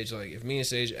and Sage, like, if me and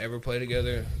Sage ever play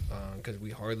together, because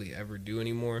we hardly ever do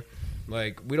anymore.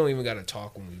 Like, we don't even got to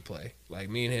talk when we play. Like,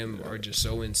 me and him are just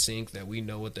so in sync that we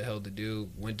know what the hell to do,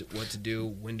 what to do,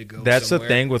 when to go. That's somewhere.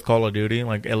 the thing with Call of Duty,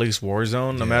 like at least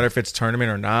Warzone, no matter if it's tournament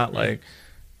or not, like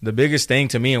the biggest thing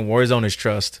to me in Warzone is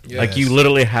trust. Yes. Like you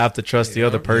literally have to trust the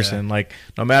other person, like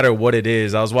no matter what it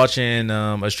is. I was watching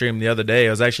a stream the other day. It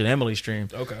was actually Emily's stream.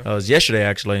 Okay. It was yesterday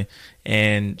actually,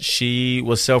 and she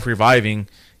was self-reviving,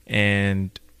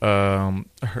 and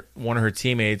one of her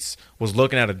teammates was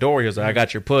looking at a door. He was like, "I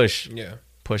got your push." Yeah.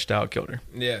 Pushed out, killed her.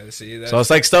 Yeah, see, that's, So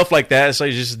it's like stuff like that. So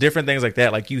it's just different things like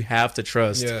that. Like you have to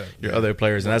trust your other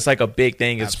players, and that's like a big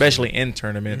thing, especially in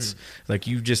tournaments. Like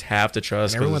you just have to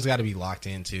trust. And everyone's got to be locked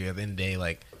in too. At the end of the day,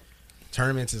 like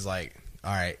tournaments is like,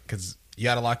 all right, because you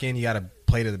got to lock in. You got to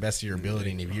play to the best of your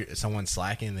ability. And if someone's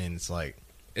slacking, then it's like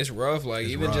it's rough. Like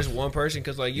it's even rough. just one person,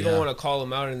 because like you don't want to call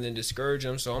them out and then discourage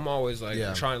them. So I'm always like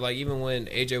trying. Like even when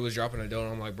AJ was dropping a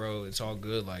donut, I'm like, bro, it's all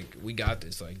good. Like we got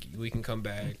this. Like we can come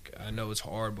back. I know it's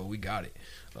hard, but we got it.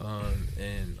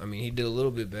 And I mean, he did a little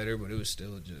bit better, but it was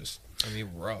still just, I mean,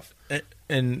 rough.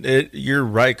 And you're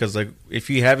right, because like if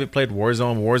you haven't played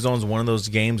Warzone, Warzone's one of those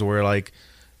games where like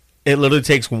it literally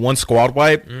takes one squad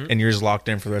wipe and you're just locked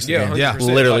in for the rest Yeah, of the game.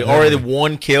 100%. Literally, Like, or the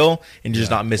one kill and you're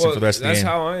just not missing for the rest of the that's game.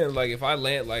 how I am. Like if I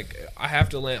land, like I have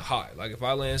to land hot. Like if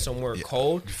I land somewhere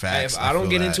cold, facts, if I I don't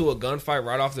feel get that. into a gunfight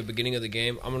right off the beginning of the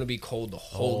game, I'm gonna be cold the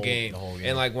whole game.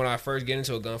 And like when I first get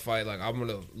into a gunfight, like I'm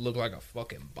gonna look like a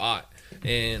fucking bot.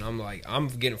 And I'm like, I'm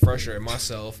getting frustrated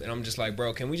myself, and I'm just like,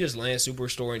 bro, can we just land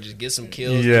Superstore and just get some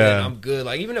kills? Yeah. And I'm good.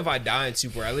 Like even if I die in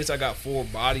Super, at least I got 4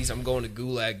 bodies. I'm going to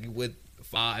Gulag with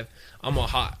 5. I'm a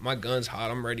hot. My gun's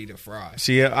hot. I'm ready to fry.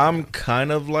 See, I'm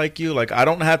kind of like you. Like, I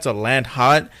don't have to land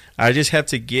hot. I just have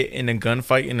to get in a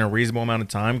gunfight in a reasonable amount of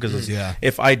time. Because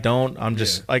if I don't, I'm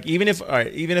just like, even if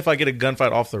I get a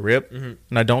gunfight off the rip and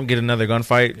I don't get another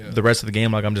gunfight the rest of the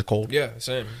game, like I'm just cold. Yeah,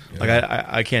 same. Like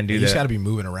I can't do You that. just got to be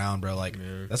moving around, bro. Like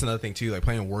that's another thing too. Like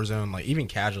playing Warzone, like even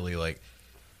casually, like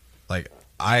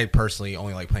I personally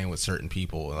only like playing with certain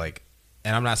people. Like,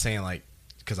 and I'm not saying like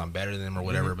because I'm better than them or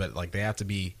whatever, but like they have to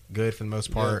be good for the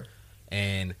most part,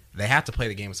 and they have to play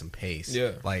the game with some pace.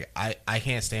 Yeah. Like I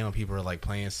can't stand when people are like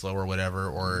playing slow or whatever,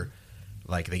 or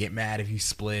like they get mad if you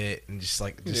split and just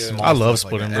small. I love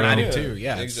stuff like splitting, that. And I bro. do too.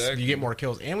 Yeah, Exactly. You get more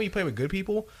kills, and when you play with good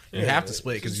people, you have to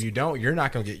split because if you don't, you're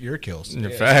not gonna get your kills. Yeah,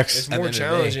 facts. It's At more the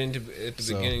end of the day. challenging at the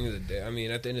So- beginning of the day. I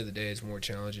mean, at the end of the day, it's more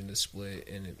challenging to split,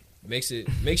 and it makes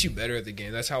you better at the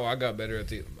game. That's how I got better at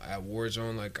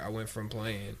Warzone. Like I went from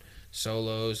playing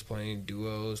solos, playing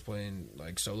duos, playing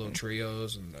like solo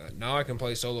trios, and now I can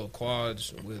play solo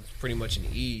quads with pretty much an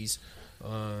ease.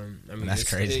 I mean, That's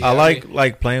crazy. I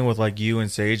like playing with like you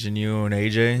and Sage and you and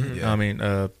AJ. I mean,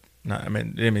 I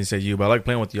didn't mean to say you, but I like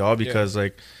playing with y'all because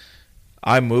like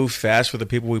I move fast for the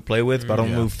people we play with, but I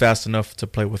don't move fast enough to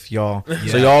play with y'all.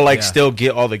 So y'all still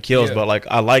get all the kills, but like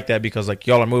I like that because like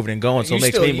y'all are moving and going, so it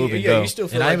makes me move and go. You still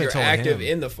feel And I like even you're told active him.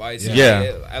 in the fights.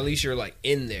 Yeah. At least you're like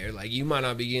in there. Like you might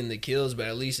not be getting the kills, but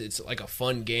at least it's like a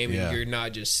fun game, and you're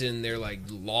not just sitting there like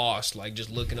lost, like just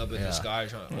looking up at the sky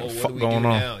trying. Oh, what do we do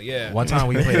now? Yeah. One time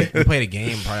we played a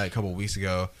game probably like a couple of weeks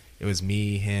ago. It was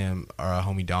me, him, our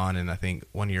homie Don, and I think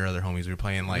one of your other homies. We were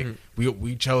playing like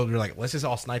we chose. We were like, let's just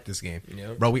all snipe this game,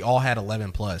 bro. We all had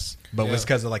 11 plus, but it was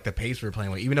because of like the pace we were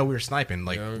playing with. Even though we were sniping,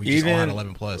 like we just all had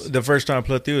 11 plus. The first time I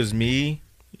played through was me,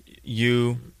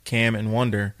 you, Cam, and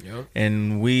Wonder,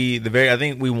 and I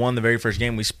think we won the very first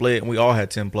game. We split and we all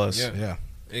had 10 plus. Yeah.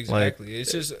 Exactly.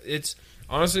 It's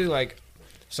honestly like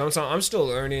sometimes I'm still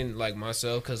learning like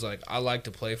myself because like I like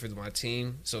to play for my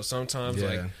team. So sometimes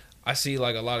like I see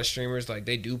like a lot of streamers like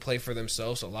they do play for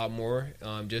themselves a lot more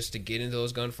just to get into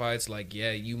those gunfights. Like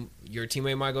your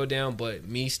teammate might go down, but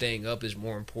me staying up is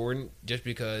more important just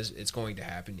because it's going to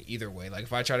happen either way. Like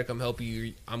if I try to come help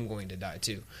you, I'm going to die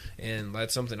too, and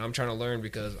that's something I'm trying to learn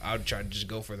because I would try to just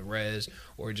go for the res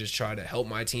or just try to help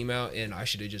my team out, and I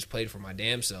should have just played for my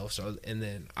damn self. So and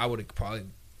then I would have probably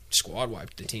squad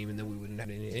wiped the team, and then we wouldn't have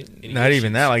any Not issues.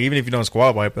 even that. Like even if you don't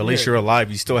squad wipe, at least you're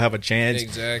alive. You still have a chance.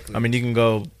 Exactly. I mean, you can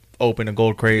go open a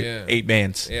gold crate, 8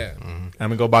 bands. Yeah. I'm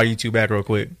gonna go buy you 2 back real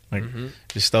quick. Like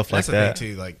just stuff That's like the that.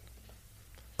 thing too.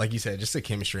 Like you said, just the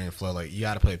chemistry and flow. Like you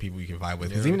got to play with people you can vibe with.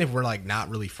 Because even if we're like not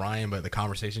really frying, but the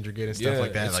conversations are good and stuff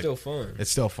like that, it's like still fun.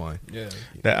 it's still fun. Yeah.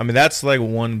 I mean, that's like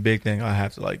one big thing I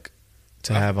have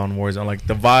to have on Warzone. Like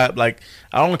the vibe. Like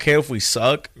I don't care if we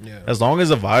suck. Yeah. As long as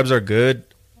the vibes are good,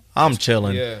 I'm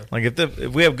chilling. Yeah. Like if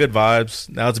we have good vibes,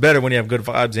 now it's better when you have good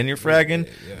vibes and you're fragging.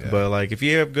 Yeah. But like if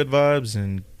you have good vibes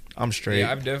and I'm straight.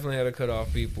 Yeah, I've definitely had to cut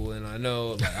off people, and I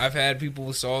know like I've had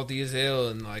people salty as hell,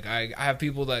 and like I have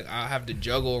people like I have to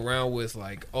juggle around with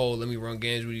like, oh, let me run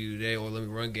games with you today, or let me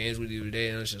run games with you today,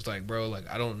 and it's just like, bro, like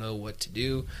I don't know what to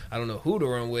do. I don't know who to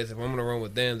run with. If I'm gonna run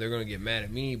with them, they're gonna get mad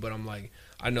at me. But I'm like,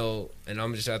 I know, and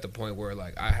I'm just at the point where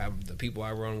like I have the people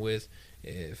I run with.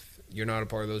 If you're not a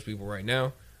part of those people right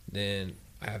now, then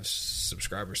I have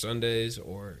subscriber Sundays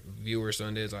or viewer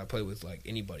Sundays. I play with like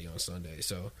anybody on Sundays.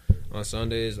 So on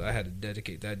Sundays, I had to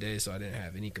dedicate that day so I didn't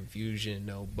have any confusion,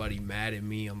 nobody mad at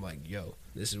me. I'm like, yo,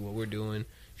 this is what we're doing.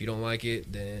 If you don't like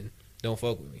it, then don't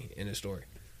fuck with me. End of story.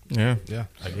 Yeah. Yeah,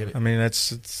 I get it. I mean,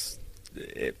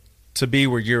 to be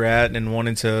where you're at and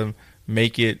wanting to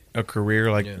make it a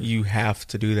career, like you have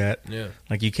to do that. Yeah.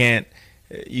 Like you can't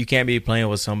be playing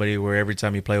with somebody where every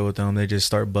time you play with them, they just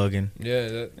start bugging.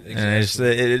 Yeah, exactly.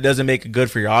 And it doesn't make it good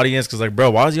for your audience because, like,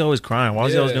 bro, why is he always crying? Why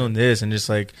is he always doing this? And just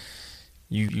like,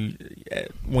 you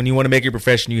when you want to make your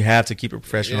profession, you have to keep it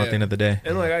professional at the end of the day.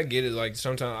 And like I get it, like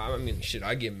sometimes I mean, shit,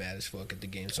 I get mad as fuck at the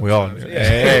game. Sometimes. We all do.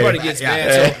 Everybody gets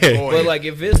mad. Hey. So, but like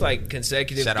if it's like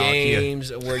consecutive Shout out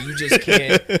games where you just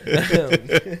can't,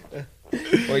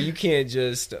 or you can't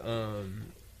just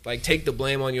like take the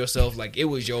blame on yourself. Like it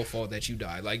was your fault that you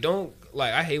died. Like don't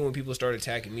like I hate when people start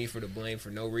attacking me for the blame for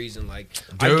no reason. Like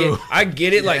Dude. I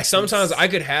get it. Like Yes. sometimes I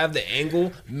could have the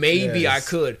angle. Maybe Yes. I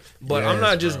could, but I'm Yes,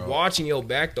 not just bro. watching your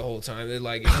back the whole time. They're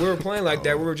like if we were playing like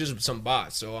that, we were just some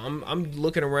bots. So I'm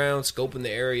looking around, scoping the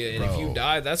area, and if you Bro.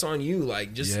 die, that's on you. Like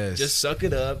Yes. just suck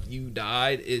it up. You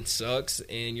died. It sucks,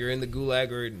 and you're in the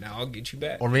gulag. Or now I'll get you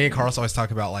back. Or me and Carlos always talk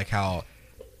about like how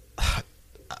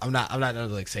I'm not gonna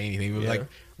like say anything, but Yeah. like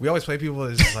we always play people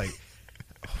that's just like,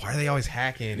 why are they always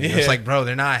hacking? And Yeah. it's like, bro,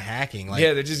 they're not hacking. Like,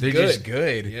 Yeah, they're just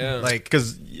good. Yeah. Like,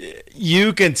 Because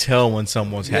you can tell when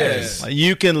someone's hacking. Yes. Like,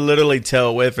 you can literally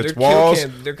tell if it's their walls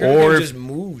their kill or cam if, just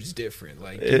moves different.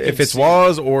 Like you if can it's see.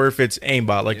 walls or if it's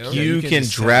aimbot. Like Yeah. you, Yeah, you can, can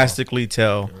just tell. drastically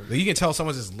tell. you can tell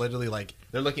someone's just literally like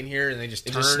they're looking here and they just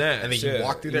It turn just snaps, and then you yeah,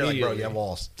 walk through there like, bro, you immediately. have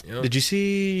walls. Yeah. Did you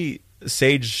see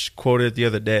Sage quoted the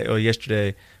other day or yesterday?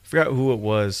 I forgot who it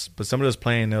was, but somebody was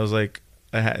playing. It was like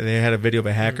they had a video of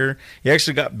a hacker. He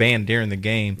actually got banned during the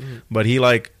game, but he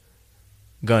like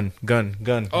gun. Oh,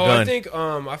 gun. I think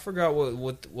I forgot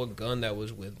what gun that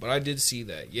was with, but I did see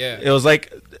that. Yeah. It was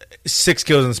like 6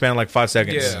 kills in the span of like 5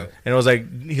 seconds, Yeah. and it was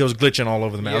like he was glitching all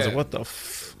over the map. I was Yeah. like, what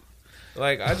the.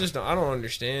 Like I don't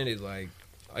understand it. Like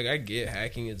I get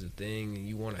hacking is a thing and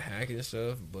you want to hack and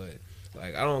stuff, but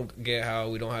like I don't get how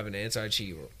we don't have an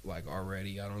anti-cheat like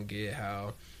already. I don't get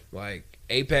how like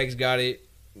Apex got it,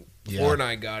 Yeah.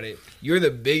 Fortnite got it. You're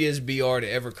the biggest BR to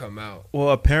ever come out. Well,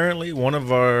 apparently one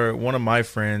of my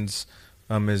friends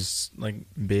is like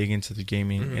big into the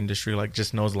gaming industry, like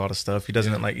just knows a lot of stuff. He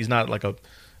doesn't like he's not like a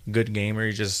good gamer,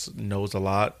 he just knows a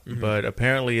lot. But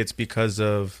apparently it's because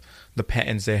of the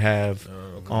patents they have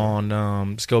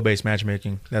on skill-based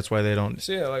matchmaking. That's why they don't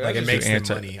So yeah, like, Like, I it just, makes them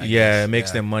anti- money, I yeah, guess. it makes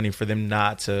Yeah. them money for them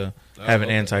not to have an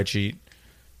okay. anti-cheat,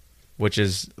 which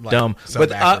is Like, dumb. so But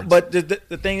backwards. but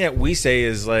the thing that we say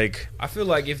is like, I feel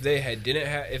like if they had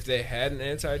an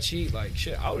anti-cheat, like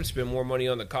shit, I would spend more money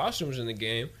on the costumes in the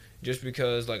game. Just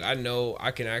because, like, I know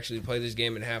I can actually play this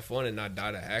game and have fun and not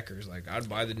die to hackers. Like, I'd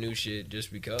buy the new shit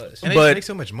just because. And But- they make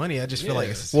so much money. I just feel like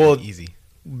Yeah. it's Well, easy.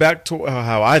 back to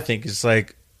how I think it's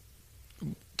like,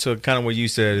 to kind of what you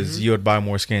said is you would buy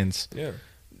more skins. Yeah.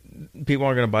 People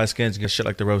aren't going to buy skins and get shit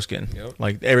like the Rose skin. Yep.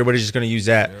 Like everybody's just going to use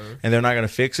that, Yeah. and they're not going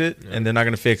to fix it, and they're not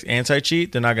going to fix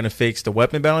anti-cheat. They're not going to fix the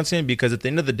weapon balancing because at the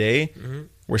end of the day,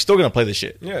 we're still going to play the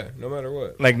shit. Yeah, no matter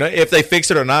what. Like if they fix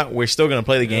it or not, we're still going to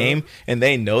play the game, and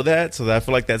they know that. So I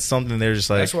feel like that's something they're just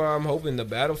like. That's why I'm hoping the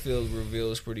Battlefield reveal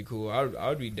is pretty cool. I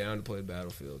would be down to play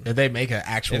Battlefield. If they make an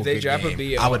actual If they good drop game,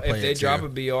 a BR, I would play if they it drop too. a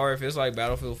BR, if it's like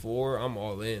Battlefield 4, I'm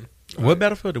all in. What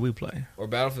Battlefield did we play? Or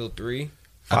Battlefield 3.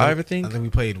 5, I think. I think we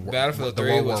played Battlefield the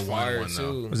 3 World was War I fire one,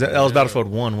 though. too. That was Battlefield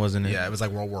 1, wasn't it? Yeah, it was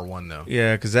like World War One though.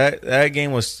 Yeah, because that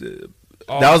game was.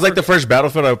 Oh, that was I like the first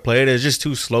Battlefield I played. It's just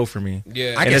too slow for me. Yeah.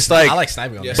 I And can it's like- I like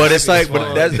sniping on Yeah, there. But it's like, Sniping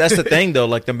is but fun. that's the thing though.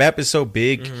 Like the map is so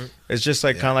big, it's just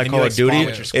like Yeah. kind of like And Call you, of like, spawn Duty.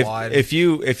 with your squad.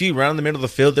 If you run in the middle of the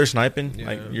field, they're sniping. Yeah.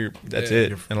 Like that's Yeah.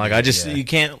 it. And like I just Yeah. you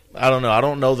can't. I don't know. I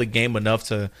don't know the game enough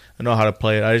to know how to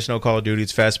play it. I just know Call of Duty.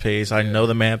 It's fast paced. I know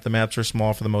the map. The maps are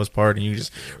small for the most part, and you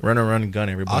just run and gun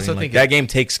everybody. Also And, like, think that game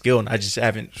takes skill, and I just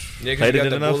haven't Yeah, because played you it got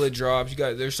the enough. bullet drops.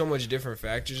 There's so much different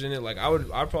factors in it. Like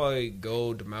I'd probably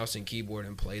go to mouse and keyboard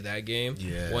and play that game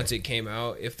Yeah. once it came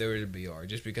out if there was a BR,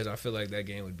 just because I feel like that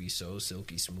game would be so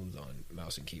silky smooth on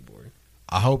mouse and keyboard.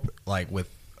 I hope like with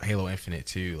Halo Infinite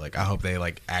too. Like I hope they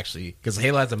like actually because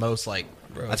Halo has the most like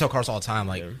Bro. I tell Carlos all the time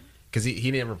like Yeah. because he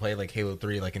never played like Halo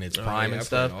 3 like in its Oh, prime yeah, and I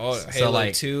stuff. played all- So, Halo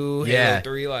like, 2, yeah. Halo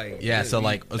 3, like Yeah, so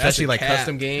like that's especially a like cap.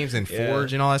 custom games and Yeah.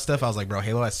 Forge and all that stuff. I was like, bro,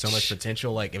 Halo has so much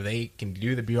potential. Like if they can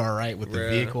do the BR right with the Yeah.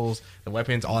 vehicles, the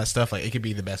weapons, all that stuff, like it could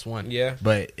be the best one. Yeah.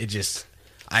 but it just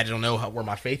I don't know where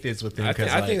my faith is with them I because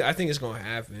think it's gonna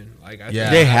happen. Like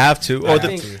Yeah. They have to. I Or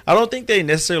think- I don't think they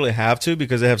necessarily have to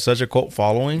because they have such a cult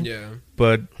following. Yeah,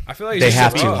 But I feel like They it's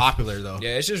have just to. rough. popular though.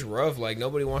 Yeah, it's just rough. Like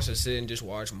nobody wants to sit and just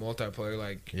watch multiplayer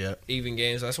like Yep. even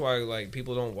games. That's why like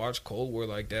people don't watch Cold War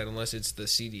like that unless it's the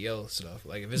CDL stuff.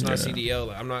 Like if it's not Yeah. CDL,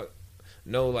 like, I'm not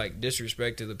no like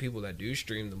disrespect to the people that do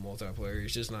stream the multiplayer.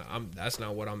 It's just not. That's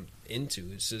not what I'm into.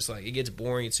 It's just like it gets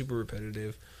boring. It's super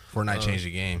repetitive. Fortnite changed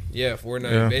the game. Yeah,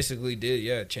 Fortnite Yeah. basically did.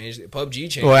 Yeah, changed it. PUBG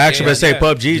changed. well, the actually, game. let's say Yeah.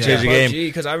 PUBG Yeah. changed the game.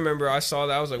 Because I remember I saw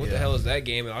that. I was like, what the Yeah. hell is that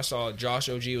game? And I saw Josh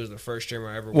OG was the first streamer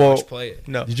I ever Well, watched play it.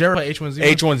 No, Did you ever play H1Z1?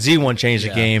 H1Z1 changed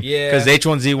Yeah. the game. Yeah. because I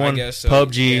H1Z1, guess so.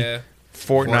 PUBG, Yeah.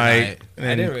 Fortnite,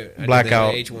 Fortnite. and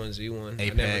Blackout, H1Z1.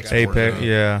 Apex, Apex. Fortnite.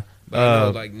 Yeah, But I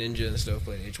know like Ninja and stuff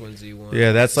played H1Z1.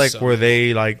 yeah. That's like So- where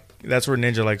they like. That's where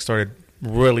Ninja like started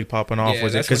really popping off? Yeah,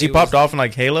 Was it that's because when he he popped was- off in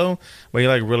like Halo, but he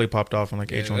like really popped off in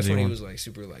like Yeah, that's when he H1Z1? was like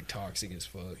super like toxic as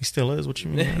fuck. He still is. What you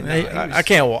mean? Nah, Hey, he was-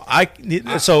 I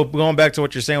can't. So going back to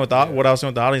what you're saying with the, what I was saying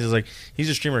with the audience is like he's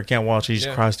a streamer. Can't watch. He just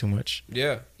Yeah. cries too much.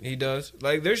 Yeah, he does.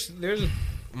 Like there's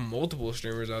multiple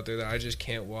streamers out there that I just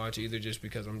can't watch either, just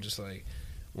because I'm just like,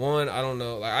 one, I don't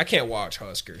know, like I can't watch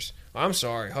Huskers. I'm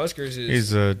sorry, Huskers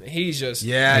is he's just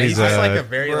Yeah, He's he's just a- like a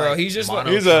very bro, like, he's just like-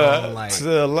 He's monotone, a like, he's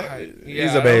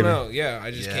yeah, a I baby. don't know. Yeah,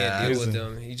 I just Yeah. can't deal He's with a-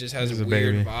 him. He just has he's a a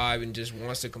weird baby. vibe and just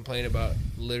wants to complain about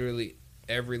literally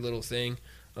every little thing.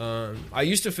 I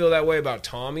used to feel that way about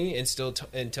Tommy, and still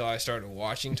until I started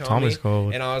watching Tommy. Tommy's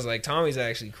cold. And I was like, Tommy's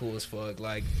actually cool as fuck.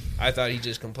 Like I thought he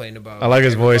just complained about. I like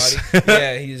his voice. everybody.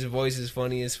 Yeah, his voice is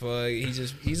funny as fuck. He's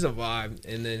a vibe.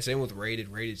 And then same with Rated.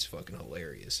 Rated's fucking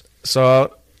hilarious.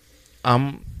 So,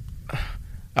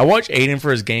 I watch Aiden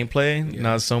for his gameplay, Yeah.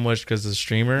 not so much because the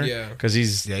streamer. Yeah. because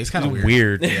he's kinda weird.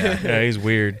 weird. Yeah. He's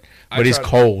weird, I but he's tried-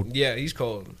 cold. Yeah, he's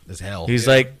cold. as hell. He's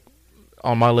Yeah. like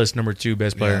on my list number 2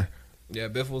 best player. Yeah,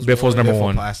 Biffle's Biffle's number Biffle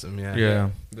one. passed him, yeah. Yeah.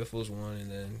 Biffle's 1,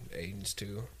 and then Aiden's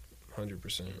 2.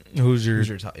 100%. Who's your? Who's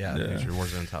your top? Yeah, Yeah. who's your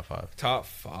Warzone top 5? Top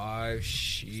 5,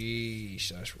 sheesh,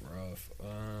 that's rough.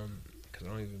 Because I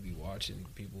don't even be watching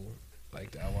people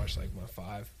like that. I watch like my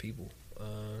 5 people.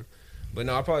 But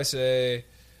no, I'll probably say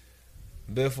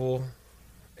Biffle,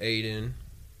 Aiden,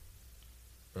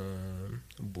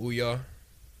 Booyah.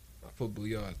 I put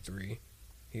Booyah at 3.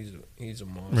 He's a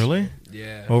monster. Really?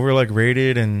 Yeah. Over like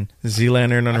Rated and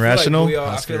Zlander and Unrational.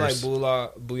 I feel like Huskers.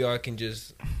 Booyah can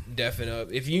just deafen up.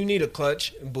 If you need a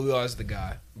clutch, Booyah's the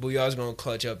guy. Booyah's gonna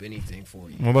clutch up anything for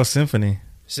you. What about Symphony?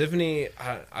 Symphony,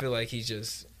 I feel like he's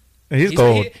He's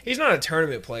cold. He's not a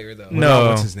tournament player though. No.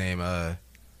 What's his name?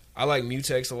 I like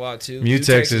Mutex a lot too.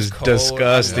 Mutex is cold. I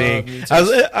disgusting. love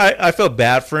Mutex. I feel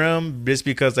bad for him just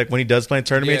because like when he does play in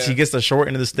tournaments, Yeah. he gets the short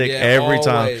end of the stick Yeah, every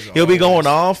time. always, He'll be going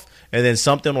always. off, and then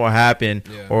something will happen,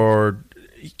 Yeah. or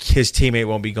his teammate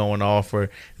won't be going off, or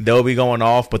they'll be going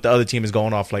off, but the other team is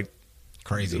going off like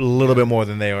Crazy. a little bit more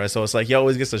than they are. So it's like he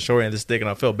always gets the short end of the stick, and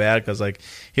I feel bad because like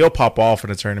he'll pop off in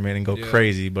a tournament and go Yeah.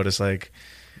 crazy, but it's like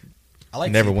I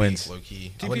like Never TP, wins. Low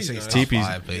key. I TP's wouldn't say he's nice. top TP's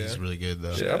 5, but he's yeah. really good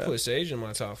though. Shit, I put Sage in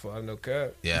my top 5. No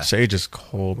cap. Yeah. Sage is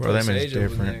cold, bro. That man's Sage over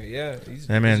different. there, yeah,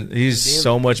 That man, he's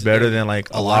so much better than like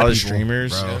a lot of people,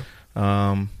 streamers. bro.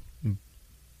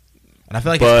 And I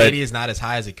feel like But- his KD is not as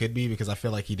high as it could be because I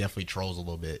feel like he definitely trolls a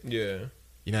little bit. Yeah,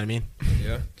 You know what I mean?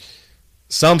 yeah.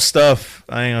 Some stuff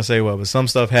I ain't gonna say what, but some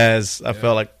stuff has I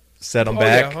felt like set him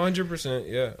back. Yeah, 100%.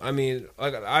 Yeah, I mean,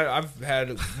 like I've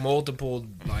had multiple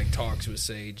like talks with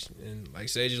Sage, and like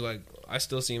Sage is like I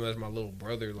still see him as my little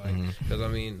brother, like because I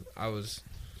mean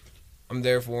I'm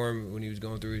there for him when he was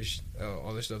going through his,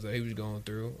 all the stuff that he was going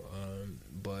through,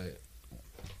 but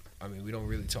I mean we don't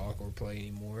really talk or play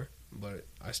anymore. But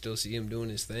I still see him doing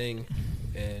his thing,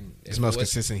 and It's the most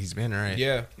consistent he's been, right?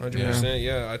 Yeah, 100%.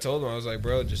 Yeah, I told him I was like,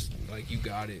 bro, just like you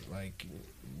got it. Like,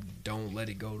 don't let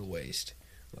it go to waste.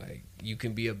 Like, you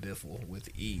can be a Biffle with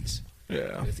ease.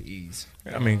 Yeah, With ease.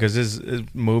 I mean, because his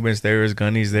movement's there, his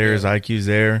gunny's there, his Yeah. IQ's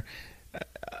there.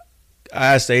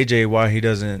 I asked AJ why he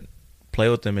doesn't play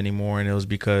with them anymore, and it was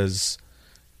because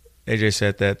AJ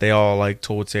said that they all like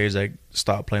told Sage like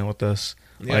stop playing with us.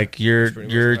 Yeah, Like that's pretty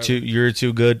much you're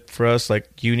too good for us.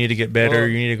 Like you need to get better. Well-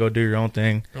 You need to go do your own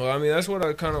thing. Well, I mean, that's what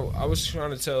I was trying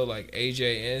to tell like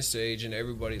AJ and Sage and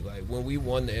everybody, like when we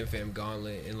won the MFAM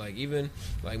Gauntlet, and like even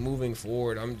like moving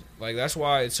forward, I'm like that's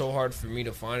why it's so hard for me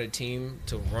to find a team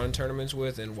to run tournaments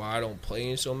with, and why I don't play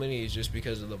in so many is just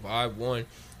because of the vibe, one,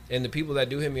 and the people that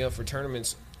do hit me up for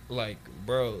tournaments, like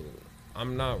bro,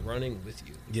 I'm not running with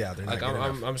you. Yeah, they're not Like good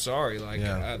enough. I'm sorry. Like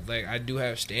Yeah. I do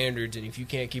have standards, and if you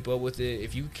can't keep up with it,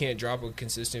 if you can't drop a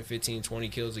consistent 15, 20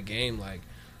 kills a game, like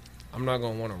I'm not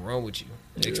gonna want to run with you,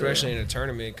 especially in a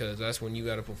tournament, because that's when you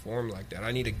got to perform like that.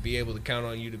 I need to be able to count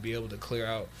on you to be able to clear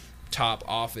out top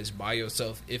office by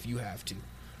yourself if you have to.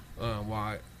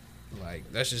 Why?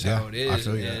 Like that's just Yeah, how it I is,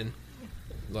 feel you. and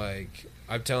like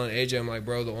I'm telling AJ, I'm like,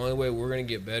 bro, the only way we're gonna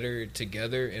get better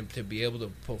together and to be able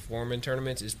to perform in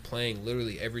tournaments is playing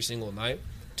literally every single night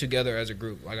together as a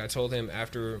group. Like I told him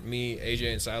after me,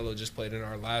 AJ, and Silo just played in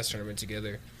our last tournament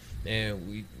together, and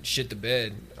we shit the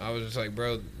bed. I was just like,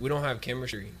 bro, we don't have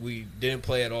chemistry. We didn't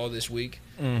play at all this week.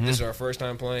 This is our first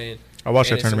time playing. I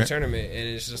watched and that it's a tournament. tournament, and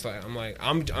it's just like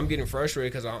I'm getting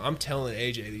frustrated because I'm telling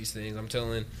AJ these things. I'm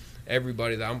telling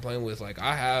everybody that I'm playing with, like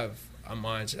I have a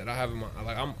mindset. I have a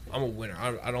like I'm a winner.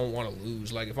 I don't want to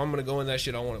lose. Like if I'm gonna go in that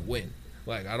shit, I want to win.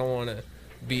 Like I don't want to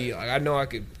be like I know I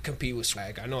could compete with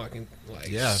Swag. I know I can like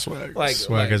Swag, like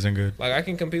swag isn't good. Like I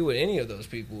can compete with any of those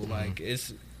people. Like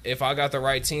it's if I got the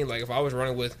right team. Like if I was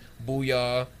running with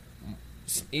Booyah,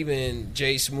 even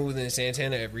Jay Smooth and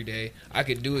Santana every day, I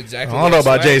could do exactly. I don't know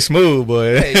about Jay Smooth,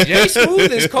 but Hey, Jay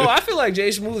Smooth is cold. I feel like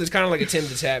Jay Smooth is kind of like a Tim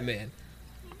the Tap Man.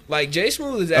 Like Jay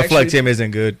Smooth is I actually. feel like Tim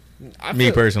isn't good. Me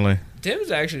feel- personally.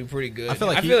 Tim's actually pretty good. I feel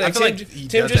like he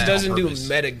Tim does just that on doesn't do purpose.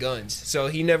 meta guns, so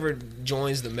he never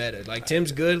joins the meta. Like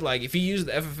Tim's good. Like if he used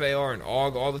the FFAR and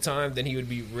AUG all the time, then he would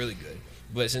be really good.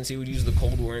 But since he would use the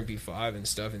Cold War MP5 and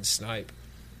stuff and snipe,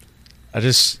 I I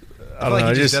feel don't like know.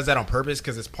 he just does that on purpose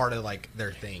because it's part of like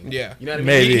their thing. yeah, You know what I mean?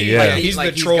 Maybe, yeah. Like, he's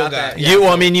the troll got guy. that- you.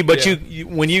 I mean, Yeah. you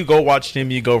when you go watch him,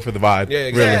 you go for the vibe. Yeah, really.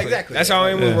 exactly. Yeah, exactly. That's how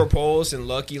I am with Yeah. Repulse and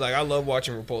Lucky. Like I love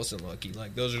watching Repulse and Lucky.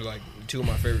 Like those are like two of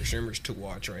my favorite streamers to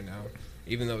watch right now.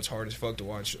 Even though it's hard as fuck to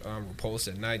watch Repulse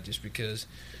at night, just because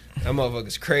that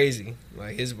motherfucker's crazy.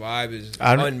 Like his vibe is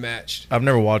unmatched. I've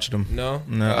never watched him. No,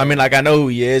 No, I mean, like I know who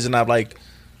he is, and I've like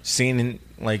seen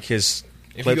like his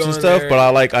If you clips go and in stuff, there-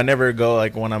 but I never go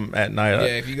like when I'm at night.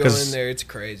 yeah, if you go 'Cause, in there, it's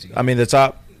crazy. I mean,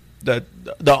 the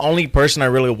only person I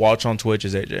really watch on Twitch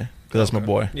is AJ because that's my Okay.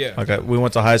 boy. Yeah. like we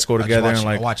went to high school together, and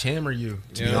like watch him or you.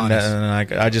 To be Yeah. and,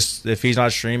 honest, like I just if he's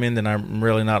not streaming, then I'm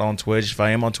really not on Twitch. If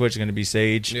I am on Twitch, it's gonna be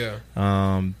Sage.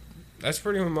 Yeah, that's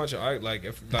pretty much I like.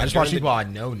 If like, I just watch during people I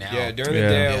know now. Yeah, during the Yeah.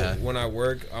 day Yeah. when I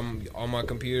work, I'm on my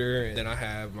computer, and then I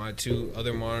have my two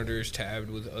other monitors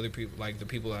tabbed with other people, like the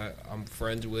people that I'm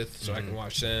friends with, so I can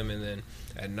watch them. And then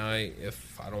at night,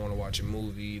 if I don't want to watch a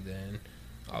movie, then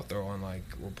I'll throw on like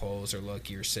Repulse or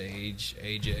Lucky or Sage,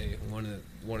 AJ, one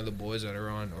of the boys that are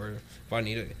on. Or if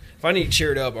I need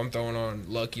cheered up, I'm throwing on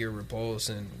Lucky or Repulse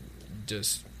and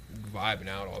just vibing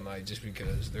out all night just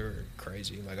because they're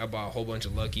crazy. Like I bought a whole bunch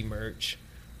of Lucky merch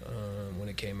when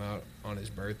it came out on his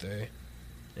birthday,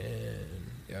 and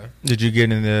yeah, Did you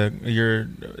get in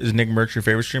is Nick Merch your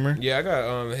favorite streamer? yeah, I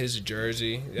got his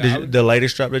jersey. Yeah, The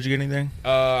latest drop, did you get anything?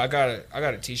 I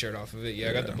got a T-shirt off of it.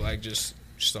 Yeah, I got the black just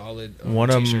solid One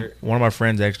of T-shirt. my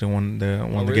friends actually won the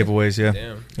really? giveaways. Yeah,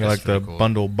 Damn, yeah, like the pretty cool.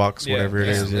 bundle box, Yeah, whatever it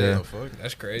that's is. lit. Yeah.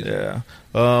 that's crazy. Yeah.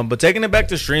 But taking it back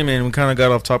to streaming, we kind of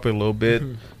got off topic a little bit.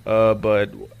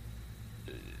 But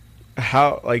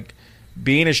how, like,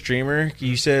 being a streamer,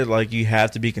 you said, like, you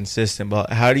have to be consistent.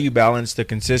 But how do you balance the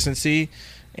consistency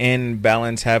and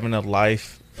balance having a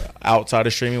life outside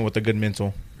of streaming with a good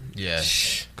mental? Yeah.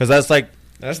 Because that's, like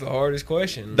That's the hardest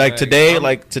question. today,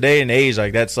 I'm- today and age,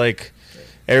 like, that's, like,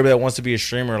 everybody that wants to be a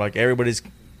streamer, like, everybody's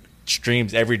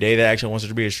streams every day that actually wants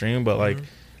to be a streamer. But, like,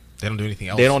 They don't do anything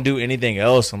else. they don't do anything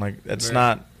else. And, like, that's Right.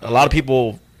 not – a lot of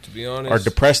people – to be honest, are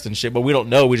depressed and shit, but we don't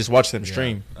know. We just watch them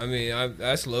stream. I mean,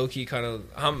 that's low key kind of.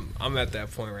 I'm at that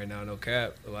point right now. No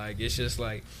cap. Like it's just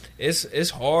like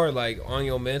it's hard. Like on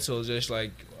your mental, just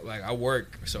like I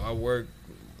work. So I work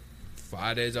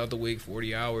 5 days out the week,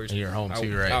 40 hours. And you're home I,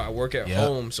 too, right? I work at Yep.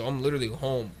 home, so I'm literally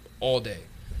home all day.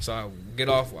 So I get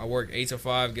off. I work 8 to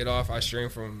 5. Get off. I stream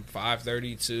from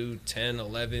 5:30 to 10,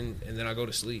 11, and then I go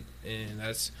to sleep. And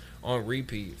that's on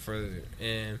repeat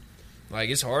and. Like,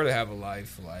 it's hard to have a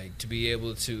life, like, to be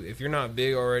able to, if you're not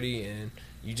big already and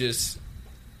you just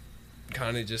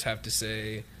kind of just have to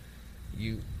say,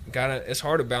 it's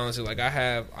hard to balance it. Like, I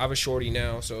have a shorty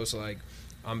now, so it's like,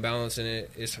 I'm balancing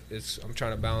it. I'm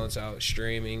trying to balance out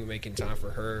streaming, making time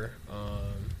for her,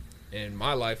 and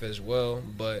my life as well.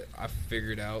 But I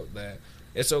figured out that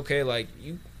it's okay. Like,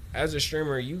 you, as a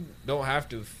streamer, you don't have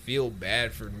to feel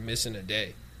bad for missing a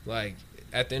day. Like,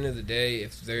 at the end of the day,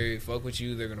 if they fuck with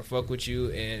you, they're gonna fuck with you,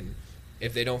 and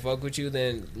if they don't fuck with you,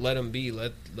 then let them be.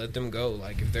 Let them go.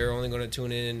 Like if they're only gonna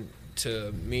tune in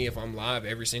to me if I'm live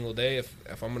every single day, if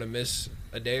I'm gonna miss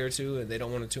a day or two and they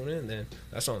don't want to tune in, then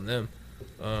that's on them.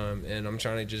 And I'm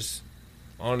trying to just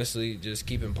honestly just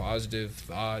keeping positive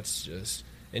thoughts,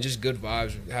 and just good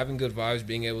vibes. Having good vibes,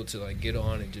 being able to like get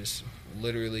on and just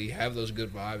literally have those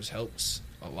good vibes helps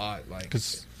a lot. Like.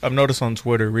 Because I've noticed on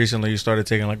Twitter recently you started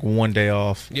taking like one day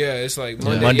off. Yeah, it's like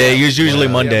Monday. yeah. Usually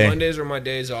Monday. Yeah, Mondays are my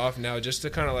days off now, just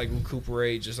to kind of like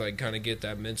recuperate, just like kind of get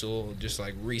that mental, just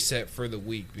like reset for the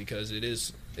week, because it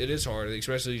is hard,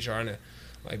 especially trying to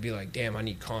like be like, damn, I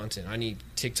need content, I need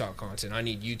TikTok content, I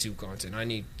need YouTube content, I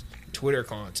need Twitter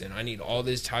content, I need all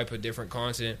this type of different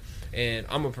content, and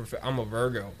I'm a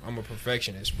Virgo, I'm a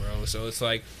perfectionist, bro. So it's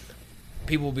like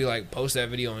people will be like, post that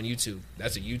video on YouTube.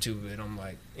 That's a YouTube vid. I'm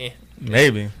like,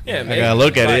 Maybe. yeah, I maybe. gotta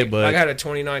look at Like, it, but I had a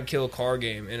 29 kill car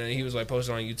game, and then he was like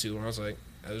posted on YouTube, and I was like,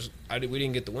 we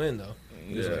didn't get the win though.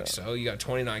 He was like, so you got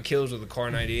 29 kills with a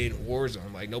car 98 in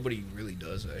Warzone. Like nobody really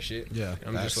does that shit. Yeah,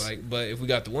 And I'm just like, but if we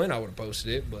got the win, I would have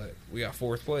posted it. But we got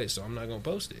 4th place, so I'm not gonna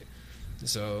post it.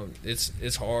 So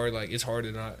it's hard. Like it's hard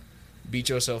to not beat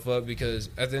yourself up, because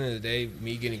at the end of the day,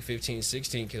 me getting 15,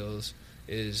 16 kills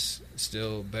is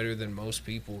still better than most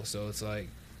people. So it's like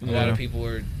a lot of people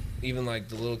are even like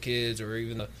the little kids or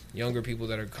even the younger people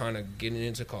that are kind of getting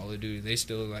into Call of Duty, they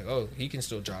still like, oh, he can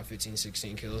still drop 15,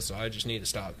 16 kills. So I just need to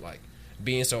stop like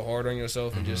being so hard on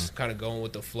yourself and just kind of going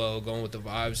with the flow, going with the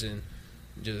vibes, and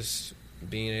just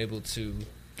being able to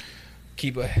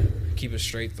keep a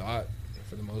straight thought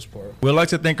for the most part. We'd like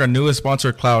to thank our newest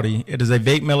sponsor, Cloudy. It is a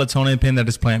vape melatonin pen that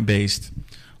is plant-based.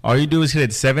 All you do is hit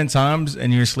it 7 times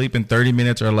and you're asleep in 30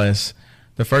 minutes or less.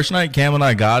 The first night Cam and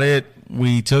I got it,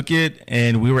 we took it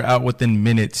and we were out within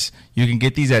minutes. You can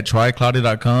get these at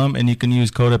trycloudy.com and you can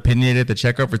use code opinionated at the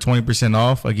checkout for 20%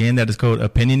 off. Again, that is code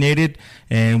opinionated,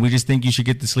 and we just think you should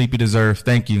get the sleep you deserve.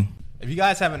 Thank you. If you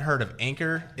guys haven't heard of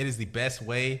Anchor, it is the best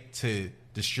way to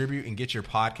distribute and get your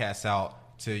podcasts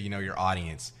out to, your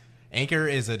audience. Anchor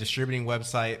is a distributing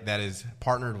website that is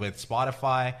partnered with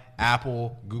Spotify,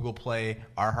 Apple, Google Play,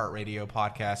 iHeartRadio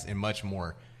podcasts, and much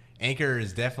more. Anchor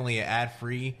is definitely an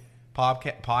ad-free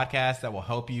podcast that will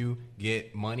help you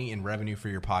get money and revenue for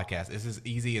your podcast. It's as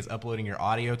easy as uploading your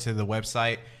audio to the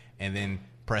website and then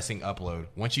pressing upload.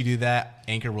 Once you do that,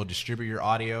 Anchor will distribute your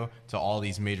audio to all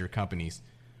these major companies.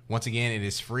 Once again, it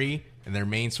is free, and their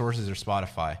main sources are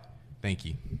Spotify. Thank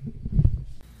you.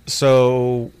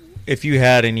 So, if you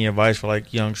had any advice for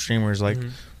like young streamers, like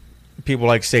people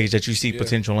like Sage that you see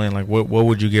potential in, like what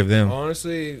would you give them?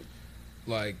 Honestly,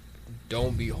 like,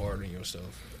 don't be hard on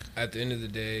yourself. At the end of the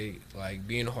day, like,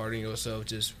 being hard on yourself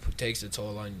just takes a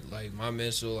toll on, like, my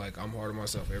mental. Like, I'm hard on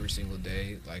myself every single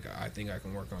day. Like, I think I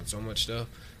can work on so much stuff,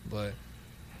 but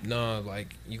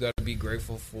like, you got to be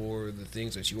grateful for the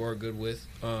things that you are good with,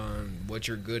 what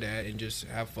you're good at, and just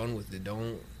have fun with it.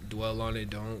 Don't dwell on it.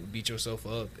 Don't beat yourself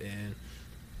up, and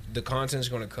the content's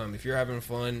going to come. If you're having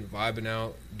fun, vibing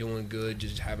out, doing good,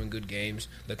 just having good games,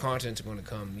 the content's going to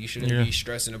come. You shouldn't be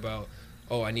stressing about,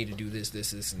 oh, I need to do this,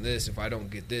 this, this, and this. If I don't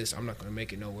get this, I'm not going to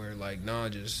make it nowhere. Like,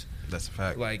 just... That's a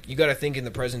fact. Like, you got to think in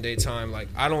the present day time. Like,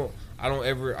 I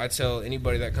tell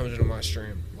anybody that comes into my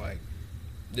stream, like,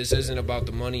 this isn't about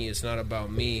the money. It's not about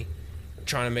me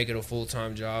trying to make it a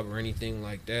full-time job or anything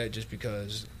like that, just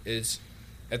because it's...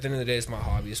 At the end of the day, it's my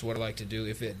hobby. It's what I like to do.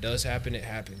 If it does happen, it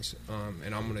happens.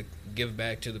 And I'm going to give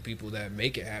back to the people that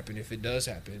make it happen if it does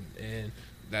happen. And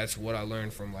that's what I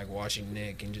learned from, like, watching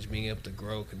Nick and just being able to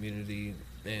grow community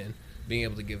and being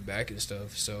able to give back and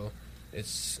stuff. So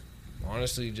it's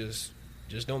honestly just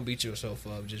don't beat yourself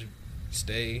up. Just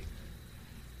stay,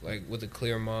 like, with a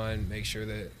clear mind. Make sure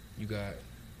that you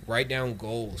write down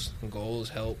goals. Goals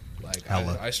help. Like,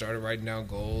 I started writing down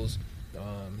goals.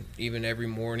 Even every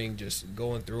morning, just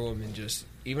going through them, and just,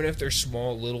 even if they're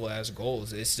small little ass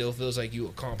goals, it still feels like you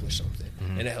accomplished something,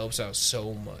 and it helps out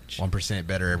so much. 1%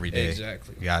 better every day.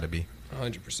 Exactly. You gotta be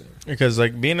 100%. Because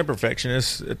like being a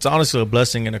perfectionist, it's honestly a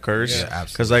blessing and a curse. Yeah,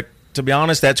 absolutely. Because like, to be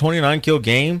honest, that 29 kill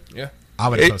game, I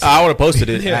would have posted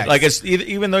it. Yeah. Like, it's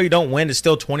even though you don't win, it's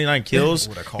still 29 kills,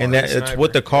 With a car. and that it's Sniper.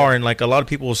 with the car. And like a lot of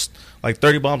people, like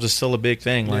 30 bombs is still a big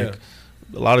thing. Like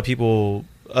a lot of people,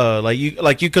 like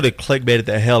you could have clickbaited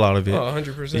the hell out of it. Oh,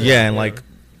 100%. Yeah, and like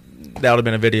that would have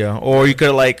been a video, or you could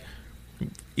have like,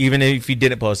 even if you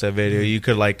didn't post that video, you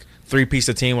could like 3-piece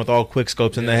a team with all quick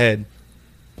scopes in the head.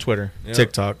 Twitter,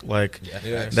 TikTok, like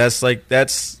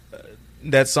that's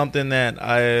something that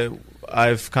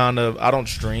I've kind of, I don't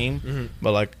stream,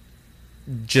 but like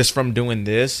just from doing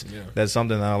this, that's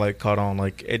something that I like caught on.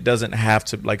 Like, it doesn't have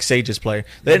to, like Sage's play,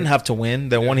 they didn't have to win.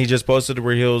 That one he just posted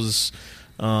where he was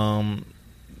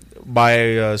by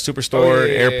a superstore,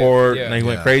 airport, and he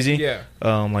went crazy.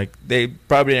 Like, they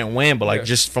probably didn't win, but like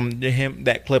just from him,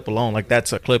 that clip alone, like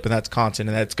that's a clip and that's content,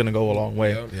 and that's gonna go a long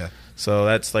way. So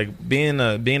that's like being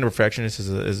a perfectionist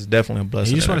is definitely a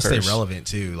blessing. And you just want to curse. stay relevant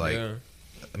too. Like,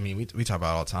 I mean, we talk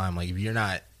about it all the time. Like, if you're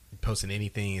not posting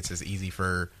anything, it's as easy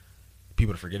for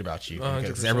people to forget about you,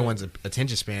 because 100%. everyone's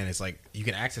attention span is like, you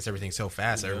can access everything so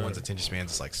fast. Everyone's attention span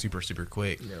is like super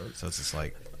quick. So it's just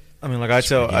like, I mean, like I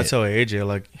tell AJ,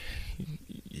 like,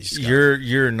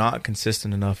 you're not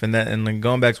consistent enough, and like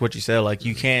going back to what you said, like,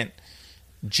 you can't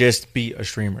just be a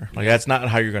streamer. Like, that's not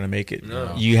how you're gonna make it.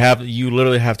 No. You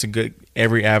literally have to go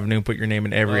every avenue, put your name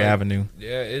in every avenue.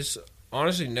 Yeah, it's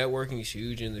honestly, networking is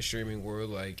huge in the streaming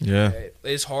world. Like,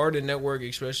 it's hard to network,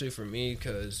 especially for me,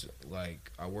 because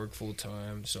like I work full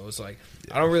time, so it's like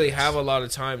I don't really have a lot of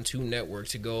time to network,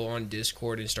 to go on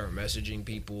Discord and start messaging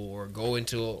people, or go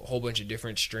into a whole bunch of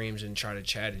different streams and try to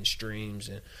chat in streams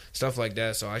and stuff like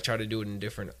that. So I try to do it in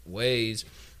different ways,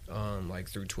 like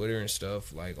through Twitter and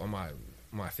stuff. Like on my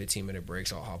 15-minute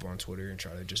breaks, I'll hop on Twitter and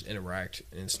try to just interact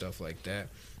and stuff like that.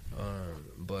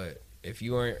 But if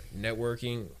you aren't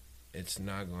networking, it's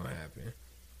not gonna happen.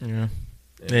 Yeah.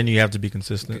 And you have to be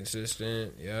consistent.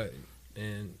 Yeah.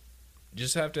 And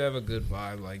just have to have a good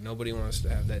vibe. Like nobody wants to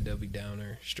have that Debbie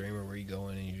Downer streamer where you go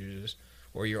in and you just,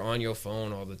 or you're on your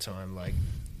phone all the time. Like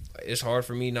it's hard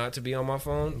for me not to be on my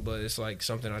phone, but it's like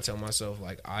something I tell myself.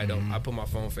 Like I put my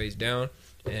phone face down,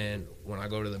 and when I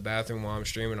go to the bathroom while I'm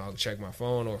streaming, I'll check my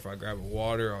phone, or if I grab a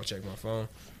water, I'll check my phone.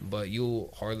 But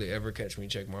you'll hardly ever catch me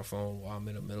check my phone while I'm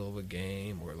in the middle of a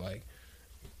game or like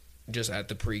just at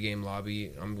the pregame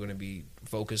lobby. I'm gonna be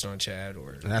focused on chat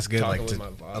or And that's good. talking Like with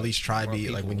to my at least try my be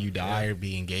like people. when you die Yeah. or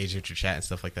be engaged with your chat and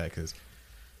stuff like that. Because,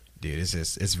 dude,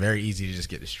 it's very easy to just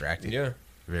get distracted. Yeah.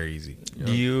 Very easy.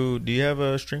 Do you have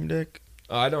a stream deck?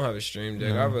 I don't have a stream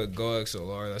deck. No. I have a Go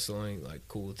XLR. That's the only like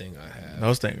cool thing I have.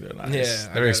 Those things are nice. Yeah,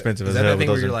 I They're got it. expensive Is as that hell. the thing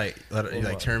but where those you're are- like, you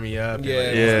like turn me up? and, Yeah.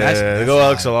 like, yeah, that's the Go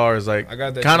fine. XLR is like I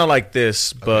got that. kind of like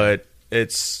this, but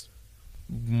it's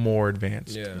more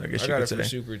advanced. Yeah, I guess I you got could it for say.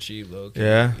 super cheap, low key.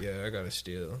 Yeah? I got a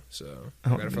steal, so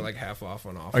Oh, I got it for like half off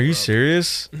on offer. Are you up.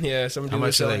 serious? Yeah, some dude How much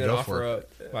was do they selling it go offer for?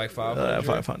 up like 500.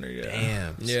 500. Yeah.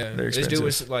 Damn. Yeah, They're this dude expensive.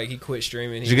 was like he quit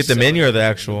streaming. Did you get the menu or the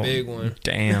actual big one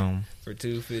Damn, for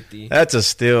 $250? that's a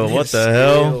steal. What It's the steal,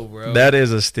 hell? bro. That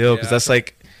is a steal because Yeah,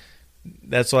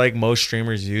 that's like most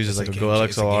streamers use is It's like a game Go cha-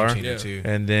 it's a game XLR. changer, Yeah. too.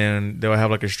 And then they'll have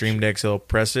like a stream deck, so they'll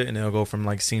press it and it'll go from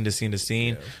like scene to scene to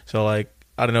scene. Yeah. So like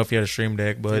I don't know if you had a stream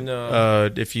deck, but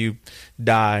No. if you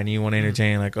die and you want to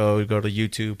entertain, like go to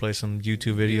YouTube, play some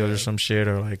YouTube videos Yeah. or some shit,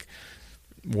 or like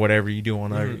whatever you do on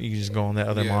Mhm. you can just go on that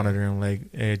other Yeah. monitor and like,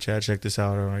 hey chat, check this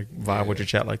out, or like vibe with Yeah. your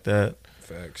chat like that.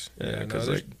 Facts. Yeah, Yeah, no,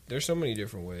 'cause, there's so many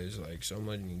different ways, like so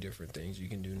many different things you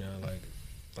can do now.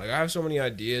 Like I have so many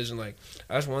ideas, and like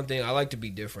that's one thing I like to be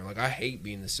different. Like I hate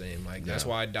being the same. Like that's Yeah.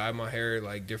 why I dye my hair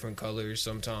like different colors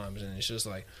sometimes, and it's just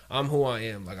like I'm who I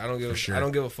am. Like I don't give For sure. I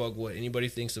don't give a fuck what anybody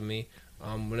thinks of me.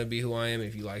 I'm gonna be who I am.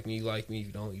 If you like me, you like me. If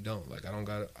you don't, you don't. Like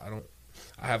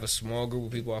I have a small group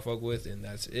of people I fuck with, and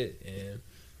that's it. And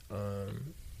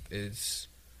it's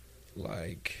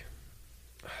like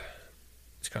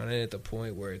it's kind of at the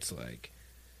point where it's like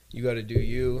you got to do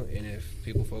you, and if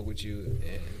people fuck with you,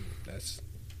 and that's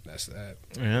that.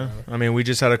 Yeah, I mean, we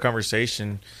just had a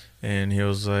conversation, and he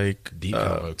was like, Deep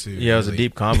combo, too, Yeah, it was a really.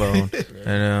 deep combo,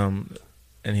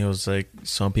 and he was like,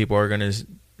 some people are gonna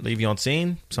leave you on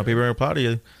scene, some people are gonna apply to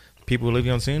you. People who leave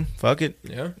you on scene, fuck it.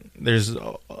 Yeah, There's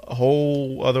a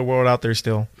whole other world out there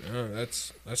still. yeah,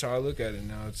 that's how I look at it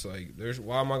now. It's like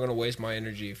why am I gonna waste my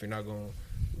energy if you're not gonna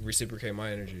reciprocate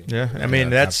my energy? Yeah, I mean Yeah,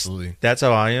 that's absolutely. that's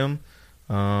how I am,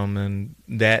 and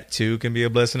that too can be a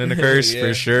blessing and a curse Yeah,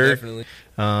 for sure. Definitely.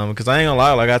 Because I ain't gonna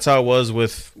lie, like that's how it was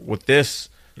with this.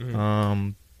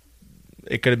 Mhm.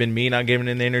 It could have been me not giving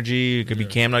it the energy. It could be Yeah.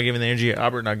 Cam not giving the energy.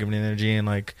 Albert not giving the energy, and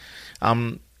like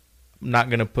I'm not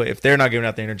gonna put if they're not giving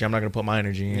out the energy, I'm not gonna put my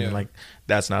energy in. Yeah. Like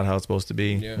that's not how it's supposed to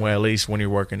be. Yeah. Well, at least when you're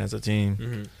working as a team.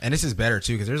 Mhm. And this is better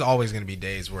too because there's always going to be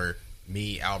days where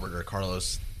me, Albert, or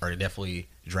Carlos are definitely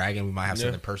dragging. We might have Yeah.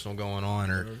 something personal going on,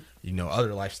 or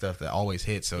other life stuff that always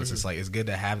hits. So it's just like it's good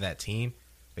to have that team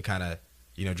to kind of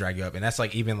drag you up. And that's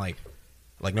like even like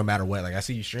no matter what. Like I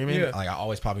see you streaming, Yeah. like I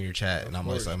always pop in your chat, Of and I'm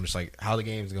course. just like how the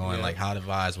game's going, Yeah. like how the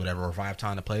vibes, whatever. Or if I have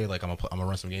time to play, like I'm gonna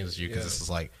run some games with you because Yeah. this is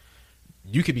like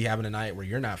you could be having a night where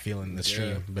you're not feeling the stream,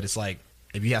 Yeah. but it's like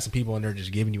if you have some people in there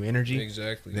just giving you energy,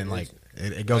 Exactly. then like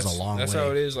it goes a long That's way.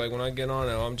 how it is. Like when I get on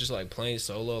and I'm just like playing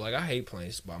solo. Like I hate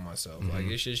playing by myself. Like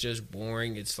Mm-hmm. it's just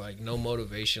boring. It's like no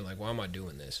motivation. Like why am I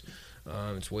doing this?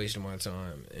 It's wasting my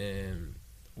time. And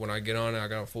when I get on and I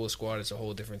got a full squad, it's a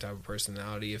whole different type of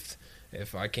personality.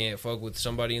 If I can't fuck with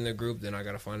somebody in the group, then I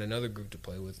gotta find another group to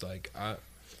play with. Like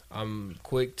I'm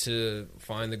quick to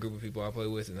find the group of people I play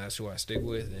with, and that's who I stick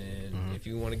with. And if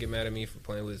you want to get mad at me for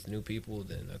playing with new people,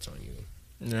 then that's on you.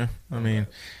 Yeah, I mean,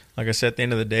 like I said, at the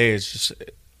end of the day, it's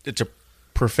a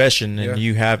profession, and Yeah.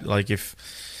 you have like if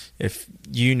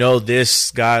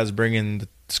this guy is bringing the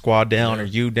squad down Yeah. or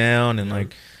you down, and Yeah.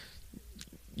 like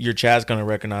your chat's gonna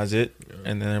recognize it, Yeah.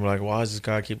 and then they're like, "Why does this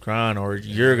guy keep crying?" Or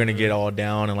you're gonna get all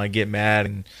down and like get mad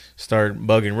and start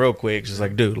bugging real quick. It's just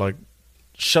like, dude, like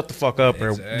shut the fuck up, or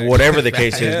Exactly. whatever the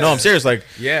case is. Yeah. No, I'm serious. Like,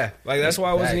 Yeah, Like that's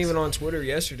why I wasn't Facts. even on Twitter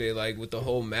yesterday. Like with the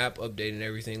whole map update and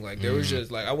everything. Like there was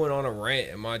just like I went on a rant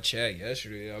in my chat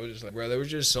yesterday. I was just like, bro, there was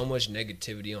just so much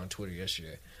negativity on Twitter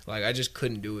yesterday. Like I just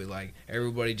couldn't do it. Like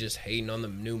everybody just hating on the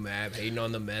new map, hating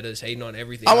on the metas, hating on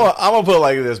everything. I'm gonna put it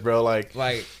like this, bro. Like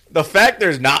like the fact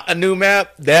there's not a new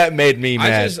map that made me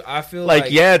mad. I feel like,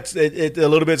 like yeah, it's a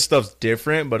little bit stuff's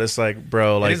different, but it's like,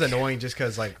 bro, like it is annoying just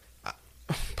because like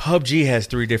PUBG has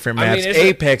 3 different I mean, maps. it's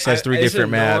Apex has I- 3 it's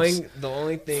different maps. annoying. The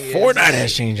only thing Fortnite is,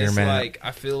 has changed their it's map. Like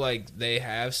I feel like they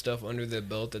have stuff under their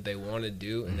belt that they want to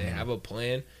do, and they have a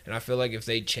plan. And I feel like if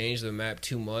they change the map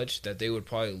too much, that they would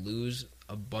probably lose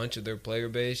a bunch of their player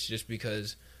base just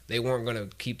because they weren't gonna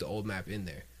keep the old map in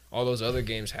there. All those other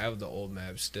games have the old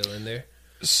maps still in there.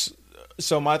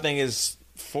 So my thing is,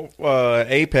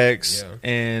 Apex Yeah.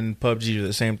 and PUBG are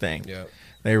the same thing. Yeah,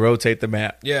 They rotate the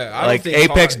map. yeah. I Like don't think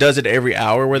Apex COD does it every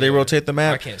hour where they Yeah. rotate the I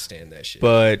map, can't stand that shit.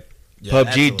 but Yeah,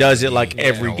 that's PUBG a does it game. like Yeah,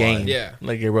 every a lot. game. Yeah.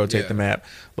 Like they rotate Yeah. the map,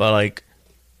 but like,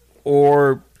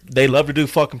 or they love to do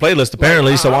fucking playlists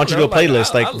apparently. So why don't you do a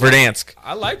playlist like Verdansk?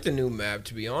 I like the new map,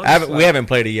 to be honest. We haven't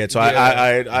played it yet, so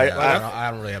Yeah. I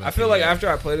don't really have. I feel like after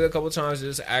I played it a couple times,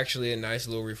 it's actually a nice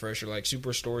little refresher. Like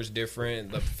Superstore is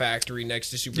different. The factory next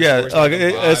to Superstore, Yeah, is like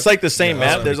a it's vibe. like the same Yeah, map.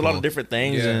 that's There's a lot pretty of cool. different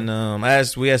things, Yeah.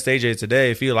 and we asked AJ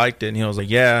today if he liked it, and he was like,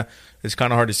 "Yeah, it's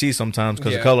kind of hard to see sometimes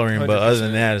because Yeah, of coloring, but other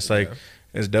than 100%, that, it's like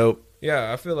yeah. it's dope."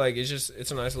 Yeah, I feel like it's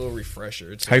a nice little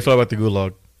refresher. It's How you like- feel about the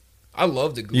gulag? I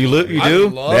love the Gulag. You I do?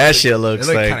 love That the shit It looks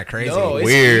looked like kind of crazy. No, it's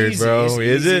weird, easy. bro. It's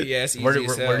Is easy. it? Yeah, it's easy Where, as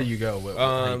where, hell. where do you go?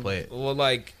 How do you play it? Well,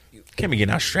 like, Can't be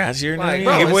getting out strats here. Like, Like,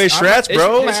 bro, give away it's- strats,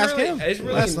 bro. It's Ask really, him. it's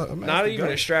really That's not, not- even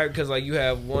go. a strap because like you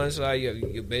have one side,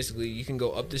 you basically you can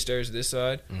go up the stairs this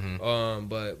side, Mm-hmm.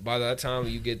 but by that time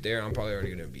you get there, I'm probably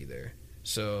already gonna be there.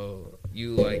 So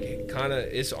you like kind of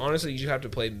it's honestly you just have to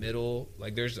play middle.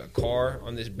 Like there's a car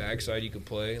on this backside you could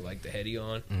play like the heady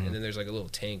on, Mm-hmm. and then there's like a little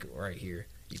tank right here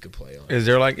you could play on. Is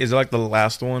it like the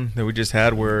last one that we just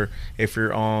had where if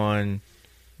you're on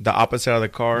the opposite side of the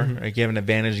car, like you have an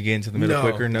advantage to get into the middle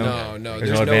quicker? No, there's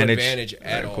no advantage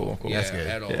at all. Cool, cool. Yeah, That's good.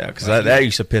 at all. Yeah, because Like, that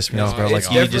used to piss me off, bro. Like it's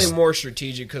you definitely just more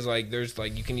strategic because like there's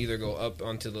like you can either go up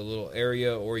onto the little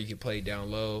area or you can play down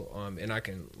low. And I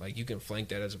can like you can flank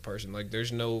that as a person. Like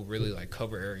there's no really like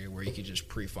cover area where you could just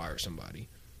pre-fire somebody.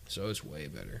 So it's way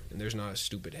better, and there's not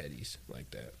stupid headies like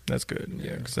that. that's good. Yeah,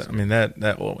 Yeah. because I mean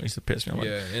that always used to piss me off. Like,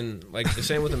 Yeah, and like the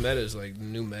same with the metas, like the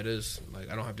new metas. Like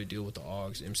I don't have to deal with the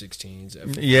AUGs, M16s.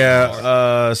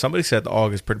 Yeah, somebody said the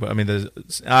AUG is pretty. I mean,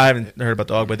 I haven't heard about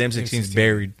the AUG, but the M16 is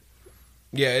buried.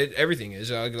 Yeah, everything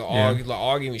is like the Yeah. AUG. The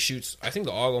AUG even shoots. I think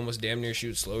the AUG almost damn near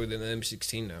shoots slower than the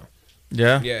M16 now.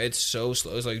 Yeah, Yeah, it's so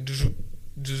slow. It's like,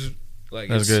 like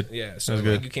That's it's, good. Yeah, so That's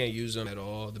like, good. you can't use them at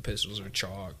all. The pistols are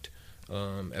chalked.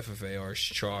 FFAR is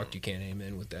chalked. You can't aim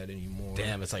in with that anymore.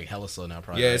 Damn, it's like hella slow now.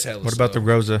 Probably. Yeah, it's hella. What about the slow.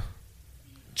 Rosa?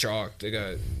 chalked? They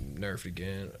got nerfed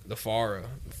again. The Farah,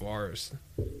 Farah's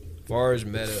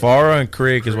meta. Farah and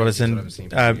Krieg is what it's Krieg in. is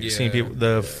what I've Yeah. seen people.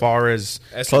 The Farah is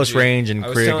SMG. close range, and I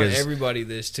was Krieg telling is. everybody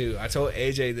this too. I told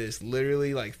AJ this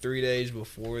literally like 3 days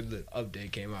before the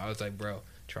update came out. I was like, bro,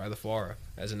 try the Farah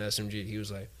as an SMG. He was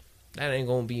like, that ain't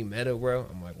gonna be meta, bro.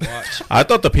 I'm like, watch. I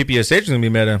thought the PPSH was gonna be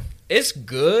meta. It's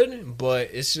good,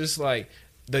 but it's just like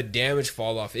the damage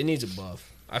fall off. It needs a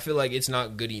buff. I feel like it's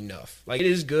not good enough. Like it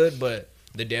is good, but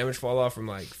the damage fall off from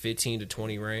like 15 to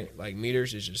 20 rank like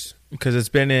meters is just Because it's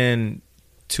been in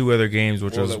 2 other games,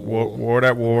 which World was at War. World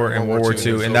at War and World War II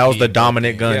II, was and that was the OP,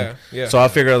 dominant gun. Yeah, yeah. So I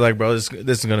figured, like, bro, this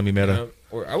is gonna be meta.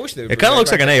 or I wish they. It kind of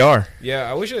looks like an AR. Yeah,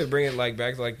 I wish they would bring it like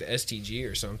back to like the STG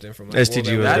or something from like STG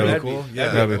World was at War. dope. That'd be cool. Yeah,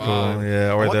 That'd be a cool. vibe. Yeah,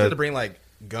 I or wanted to the bring like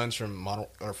guns from Modern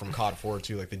or from COD 4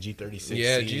 too, like the G36.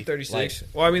 Yeah, G36.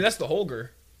 Well, I mean that's the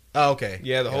Holger. Oh, okay.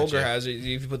 Yeah, the Gotcha. Holger has it. If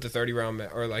you put the 30 round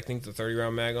or I think the 30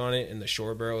 round mag on it, and the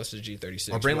short barrel, it's the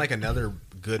G36. Or bring like another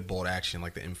good bolt action,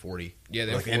 like the M40. yeah,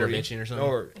 the like M40. intervention or something.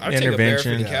 Or I'd take a Intervention. Barrett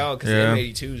for the Cal because Yeah. the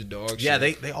M82 is dog shit. Yeah,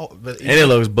 they all. But and it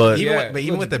looks but even Yeah, with, but it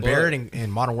even looks with the butt. Barrett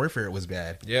in Modern Warfare, it was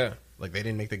bad. Yeah. Like they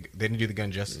didn't do the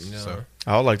gun justice. No. So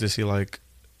I would like to see like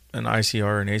an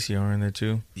ICR and ACR in there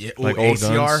too. yeah, Like ooh, old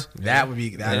ACR, guns. that would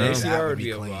be that, Yeah. that ACR would would be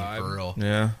be a clean vibe. for real.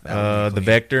 Yeah, That would be the clean.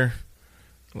 Vector.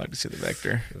 I'd like to see the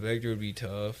Vector. The Vector would be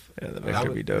tough. Yeah, the That Vector would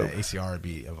would be dope. The ACR would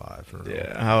be a vibe for real.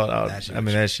 Yeah, how That shit I mean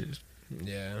was- that shit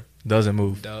Yeah. doesn't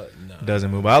move. No.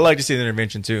 Doesn't move. But I'd like to see the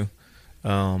intervention too. Do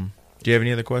you have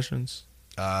any other questions?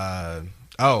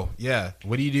 Oh yeah.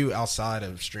 What do you do outside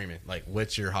of streaming? Like,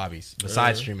 what's your hobbies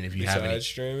besides streaming? If you have any. Besides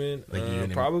streaming, Like, you do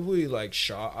any- probably like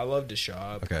shop. I love to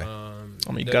shop. Okay.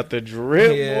 I mean, you got the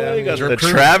drip, Yeah, boy. You got Drip the Crew.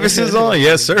 Travis's on.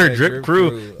 Yes, sir. Yeah, Drip, Drip Crew.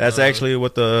 Crew. That's actually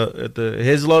what the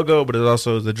his logo, but it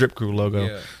also is the Drip Crew logo.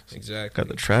 Yeah, exactly. Got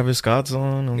the Travis Scott's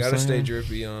on. I'm Gotta stay saying.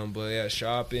 drippy on, but yeah,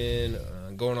 shopping,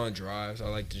 going on drives. I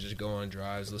like to just go on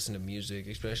drives, listen to music,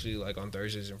 especially like on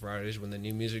Thursdays and Fridays when the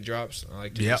new music drops. I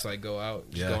like to Yep. just like go out,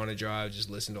 just Yeah. go on a drive, just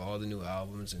listen to all the new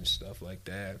albums and stuff like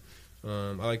that.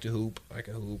 I like to hoop. I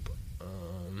can hoop.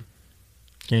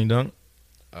 Can you dunk?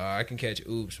 I can catch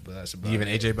oops, but that's about Do you even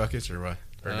it. AJ buckets or what?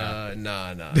 Or not?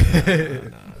 Nah.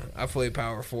 I play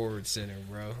power forward center,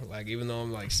 bro. Like even though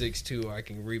I'm like 6'2", I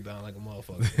can rebound like a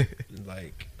motherfucker.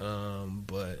 Like,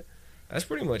 but that's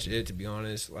pretty much it, to be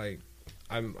honest. Like,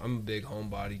 I'm a big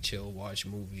homebody, chill, watch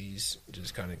movies,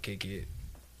 just kind of kick it.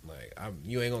 Like,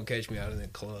 you ain't gonna catch me out in the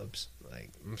clubs. Like,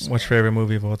 I'm sorry. What's your favorite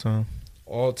movie of all time?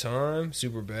 All time,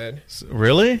 super bad.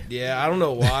 Really? Yeah, I don't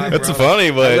know why. That's bro. funny,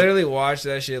 I but literally watched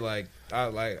that shit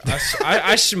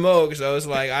I smoke, so it's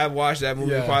like I watch that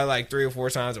movie Yeah. probably like 3 or 4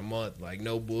 times a month, like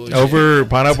no bullshit. over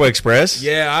Pineapple Express.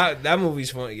 Yeah, that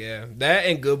movie's funny. Yeah, that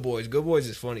and Good Boys. Good Boys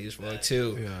is funny as fuck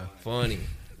too. Yeah. Funny.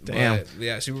 Damn. But,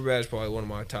 yeah, Superbad is probably one of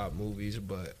my top movies.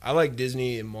 But I like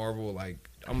Disney and Marvel. Like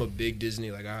I'm a big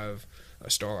Disney. Like I have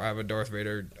a Darth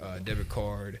Vader debit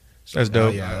card. So That's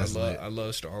dope. Yeah, that's lit. I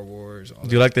love Star Wars. Do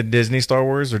you like the Disney Star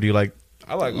Wars, or do you like?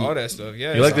 I like all that stuff.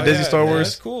 Yeah, You like the so, Disney yeah, Star yeah, Wars?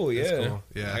 That's cool. Yeah, That's cool.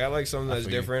 Yeah. Like, I like something I that's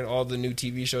feel you. different. All the new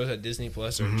TV shows at Disney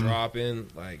Plus are dropping.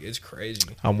 Like it's crazy.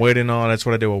 I'm waiting on. That's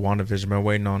what I did with WandaVision. I'm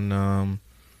waiting on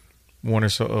one or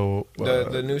so.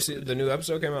 The new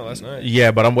episode came out last night.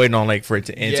 Yeah, but I'm waiting on like for it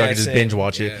to end so I Yeah, can just same. binge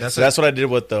watch it. Yeah. That's what I did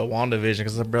with the WandaVision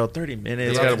because bro, 30 They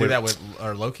minutes. about Gotta to do wait. that with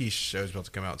our Loki show's about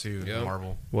to come out too. Yeah.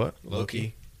 Marvel. What?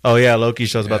 Loki. Oh yeah, Loki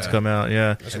show's about to Yeah. come out. Yeah,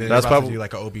 And then that's they're about probably. to do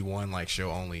like an Obi-Wan like show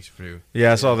only too.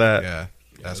 Yeah, I saw that. Yeah.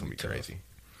 That's that'd gonna be be tough. crazy.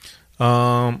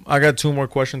 I got 2 more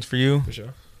questions for you. For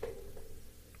sure.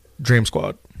 Dream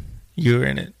Squad, you're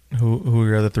in it. Who are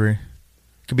your other 3?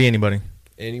 Could be anybody.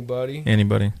 Anybody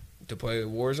Anybody to play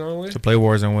Warzone with? to play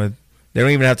Warzone with. They don't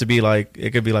even have to be like.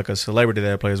 It could be like a celebrity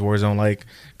that plays Warzone, like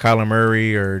Kyler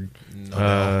Murray or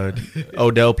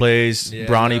Odell plays. Yeah,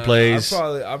 Bronny nah, plays.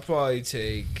 I'd probably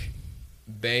take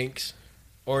Banks,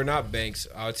 or not Banks.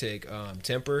 I'll take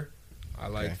Temper. I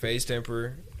like Okay. Phase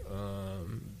Temper.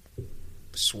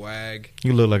 Swag.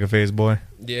 You look like a phase boy.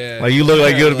 Yeah, Like, you look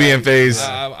like you'll be in Phase.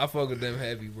 I fuck with them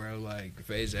heavy, bro. Like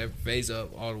phase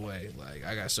up all the way. Like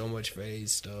I got so much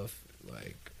Phase stuff.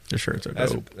 Like Their shirts are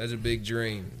that's dope. a big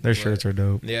dream. Their But, shirts are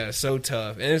dope. yeah, it's so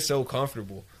tough and it's so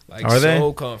comfortable. Like Are they?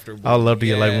 so comfortable. I'd love to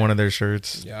get like Yeah. one of their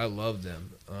shirts. Yeah, I love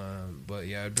them. But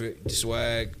yeah,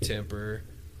 Swag, Temper,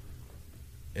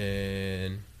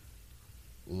 and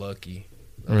Lucky.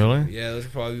 Really? Yeah, those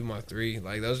would probably be my 3.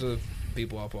 Like those are the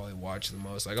people I'll probably watch the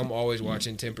most. Like I'm always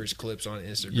watching Temper's clips on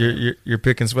Instagram. You're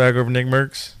picking Swag over Nick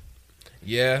Merckx?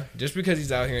 Yeah, just because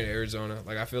he's out here in Arizona.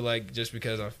 Like I feel like just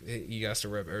because he got to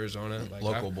rep Arizona, like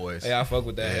Local boys. Yeah, I fuck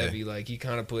with that Yeah. heavy. Like he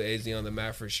kind of put AZ on the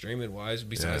map for streaming wise.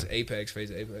 Besides Apex,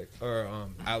 or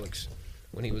Alex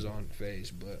when he was on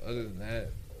Phase. But other than that,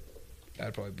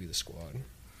 that'd probably be the squad,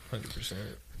 100%.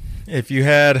 If you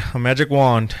had a magic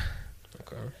wand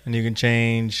Okay. and you can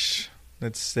change,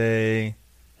 let's say,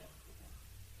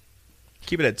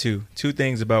 keep it at 2. 2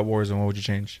 things about Warzone. What would you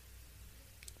change?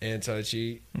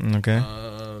 Anti-cheat. Okay.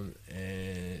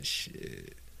 And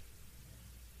shit.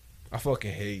 I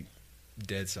fucking hate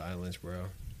dead silence, bro.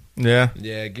 Yeah.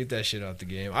 Yeah, get that shit out the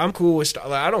game. I'm cool with like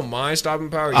I don't mind stopping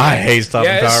power. I hate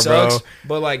stopping it power, bro. sucks,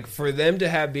 but like for them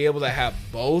to be able to have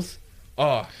both,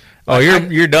 Oh, like,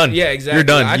 you're done. yeah, exactly. You're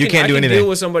done. I You can't do I anything. Deal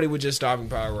with somebody with just stopping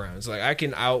power rounds. Like I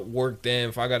can outwork them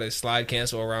if I got to slide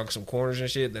cancel around some corners and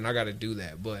shit. Then I got to do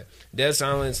that. But dead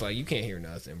silence, like you can't hear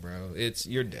nothing, bro.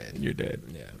 You're dead. You're dead.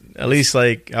 Yeah. At least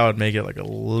like I would make it like a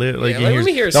little. Like, Yeah, you like, hear, let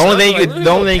me hear the only thing something, like, let me the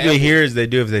only know thing you pebble. hear is they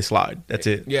do if they slide. That's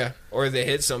it. Yeah, or if they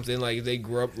hit something like if they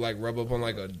rub up on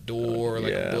like a door or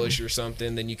like Yeah. a bush or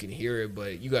something, then you can hear it.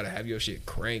 But you got to have your shit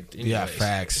cranked. Anyways. Yeah,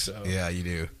 facts. So, Yeah, you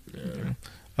do.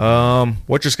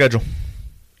 What's your schedule?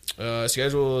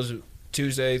 Schedule is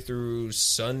Tuesday through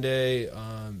Sunday,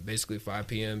 basically 5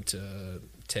 p.m. to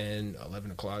 10,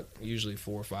 11 o'clock, usually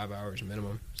 4 or 5 hours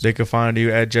minimum. They can find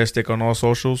you at Jestik on all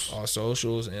socials. All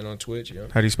socials and on Twitch, yeah.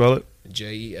 How do you spell it?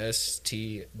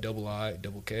 JESTIIK.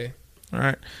 All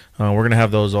right. We're gonna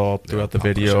have those all throughout the pop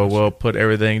our video. shows. We'll put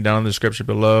everything down in the description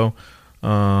below.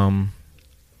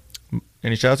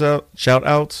 Any shout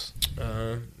outs?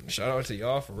 Shout out to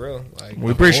y'all for real. Like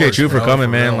We appreciate course, you for bro, coming,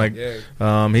 for man. real. Like,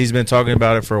 yeah, he's been talking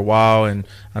about it for a while, and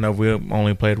I know we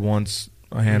only played one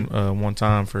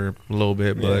time for a little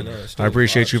bit, Yeah, but no, it's still I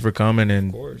appreciate vibes. you for coming of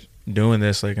and course. doing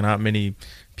this. Like, not many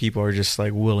people are just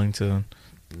like willing to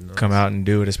No. come out and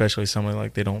do it, especially someone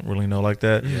like they don't really know like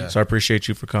that. Yeah. So I appreciate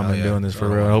you for coming Oh, and yeah. doing this for Oh,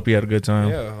 real. I wow. hope you had a good time.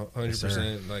 Yeah, Yes, sir.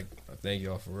 100%. Like, thank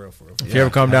y'all for real. If you ever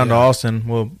come down to Austin,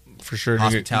 we'll for sure get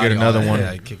Hospitality, another all that. one.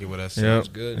 Yeah, kick it with us. Yep. Sounds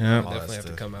good. Yeah. I'll All that definitely have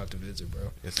to stuff. come out to visit,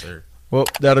 bro. Yes, sir. Well,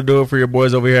 that'll do it for your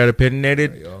boys over here at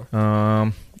Opinionated. All right,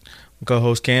 y'all.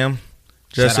 Co-host Cam,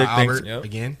 Shout Jestik, out thanks. Albert Yep.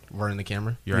 again. Running the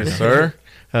camera. You already Yes, know.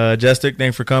 sir. Jestik,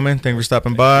 thanks for coming. Thanks for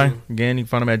stopping by. Again, you can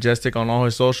find him at Jestik on all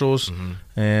his socials.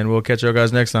 And we'll catch you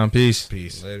guys next time. Peace.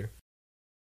 Peace. Later.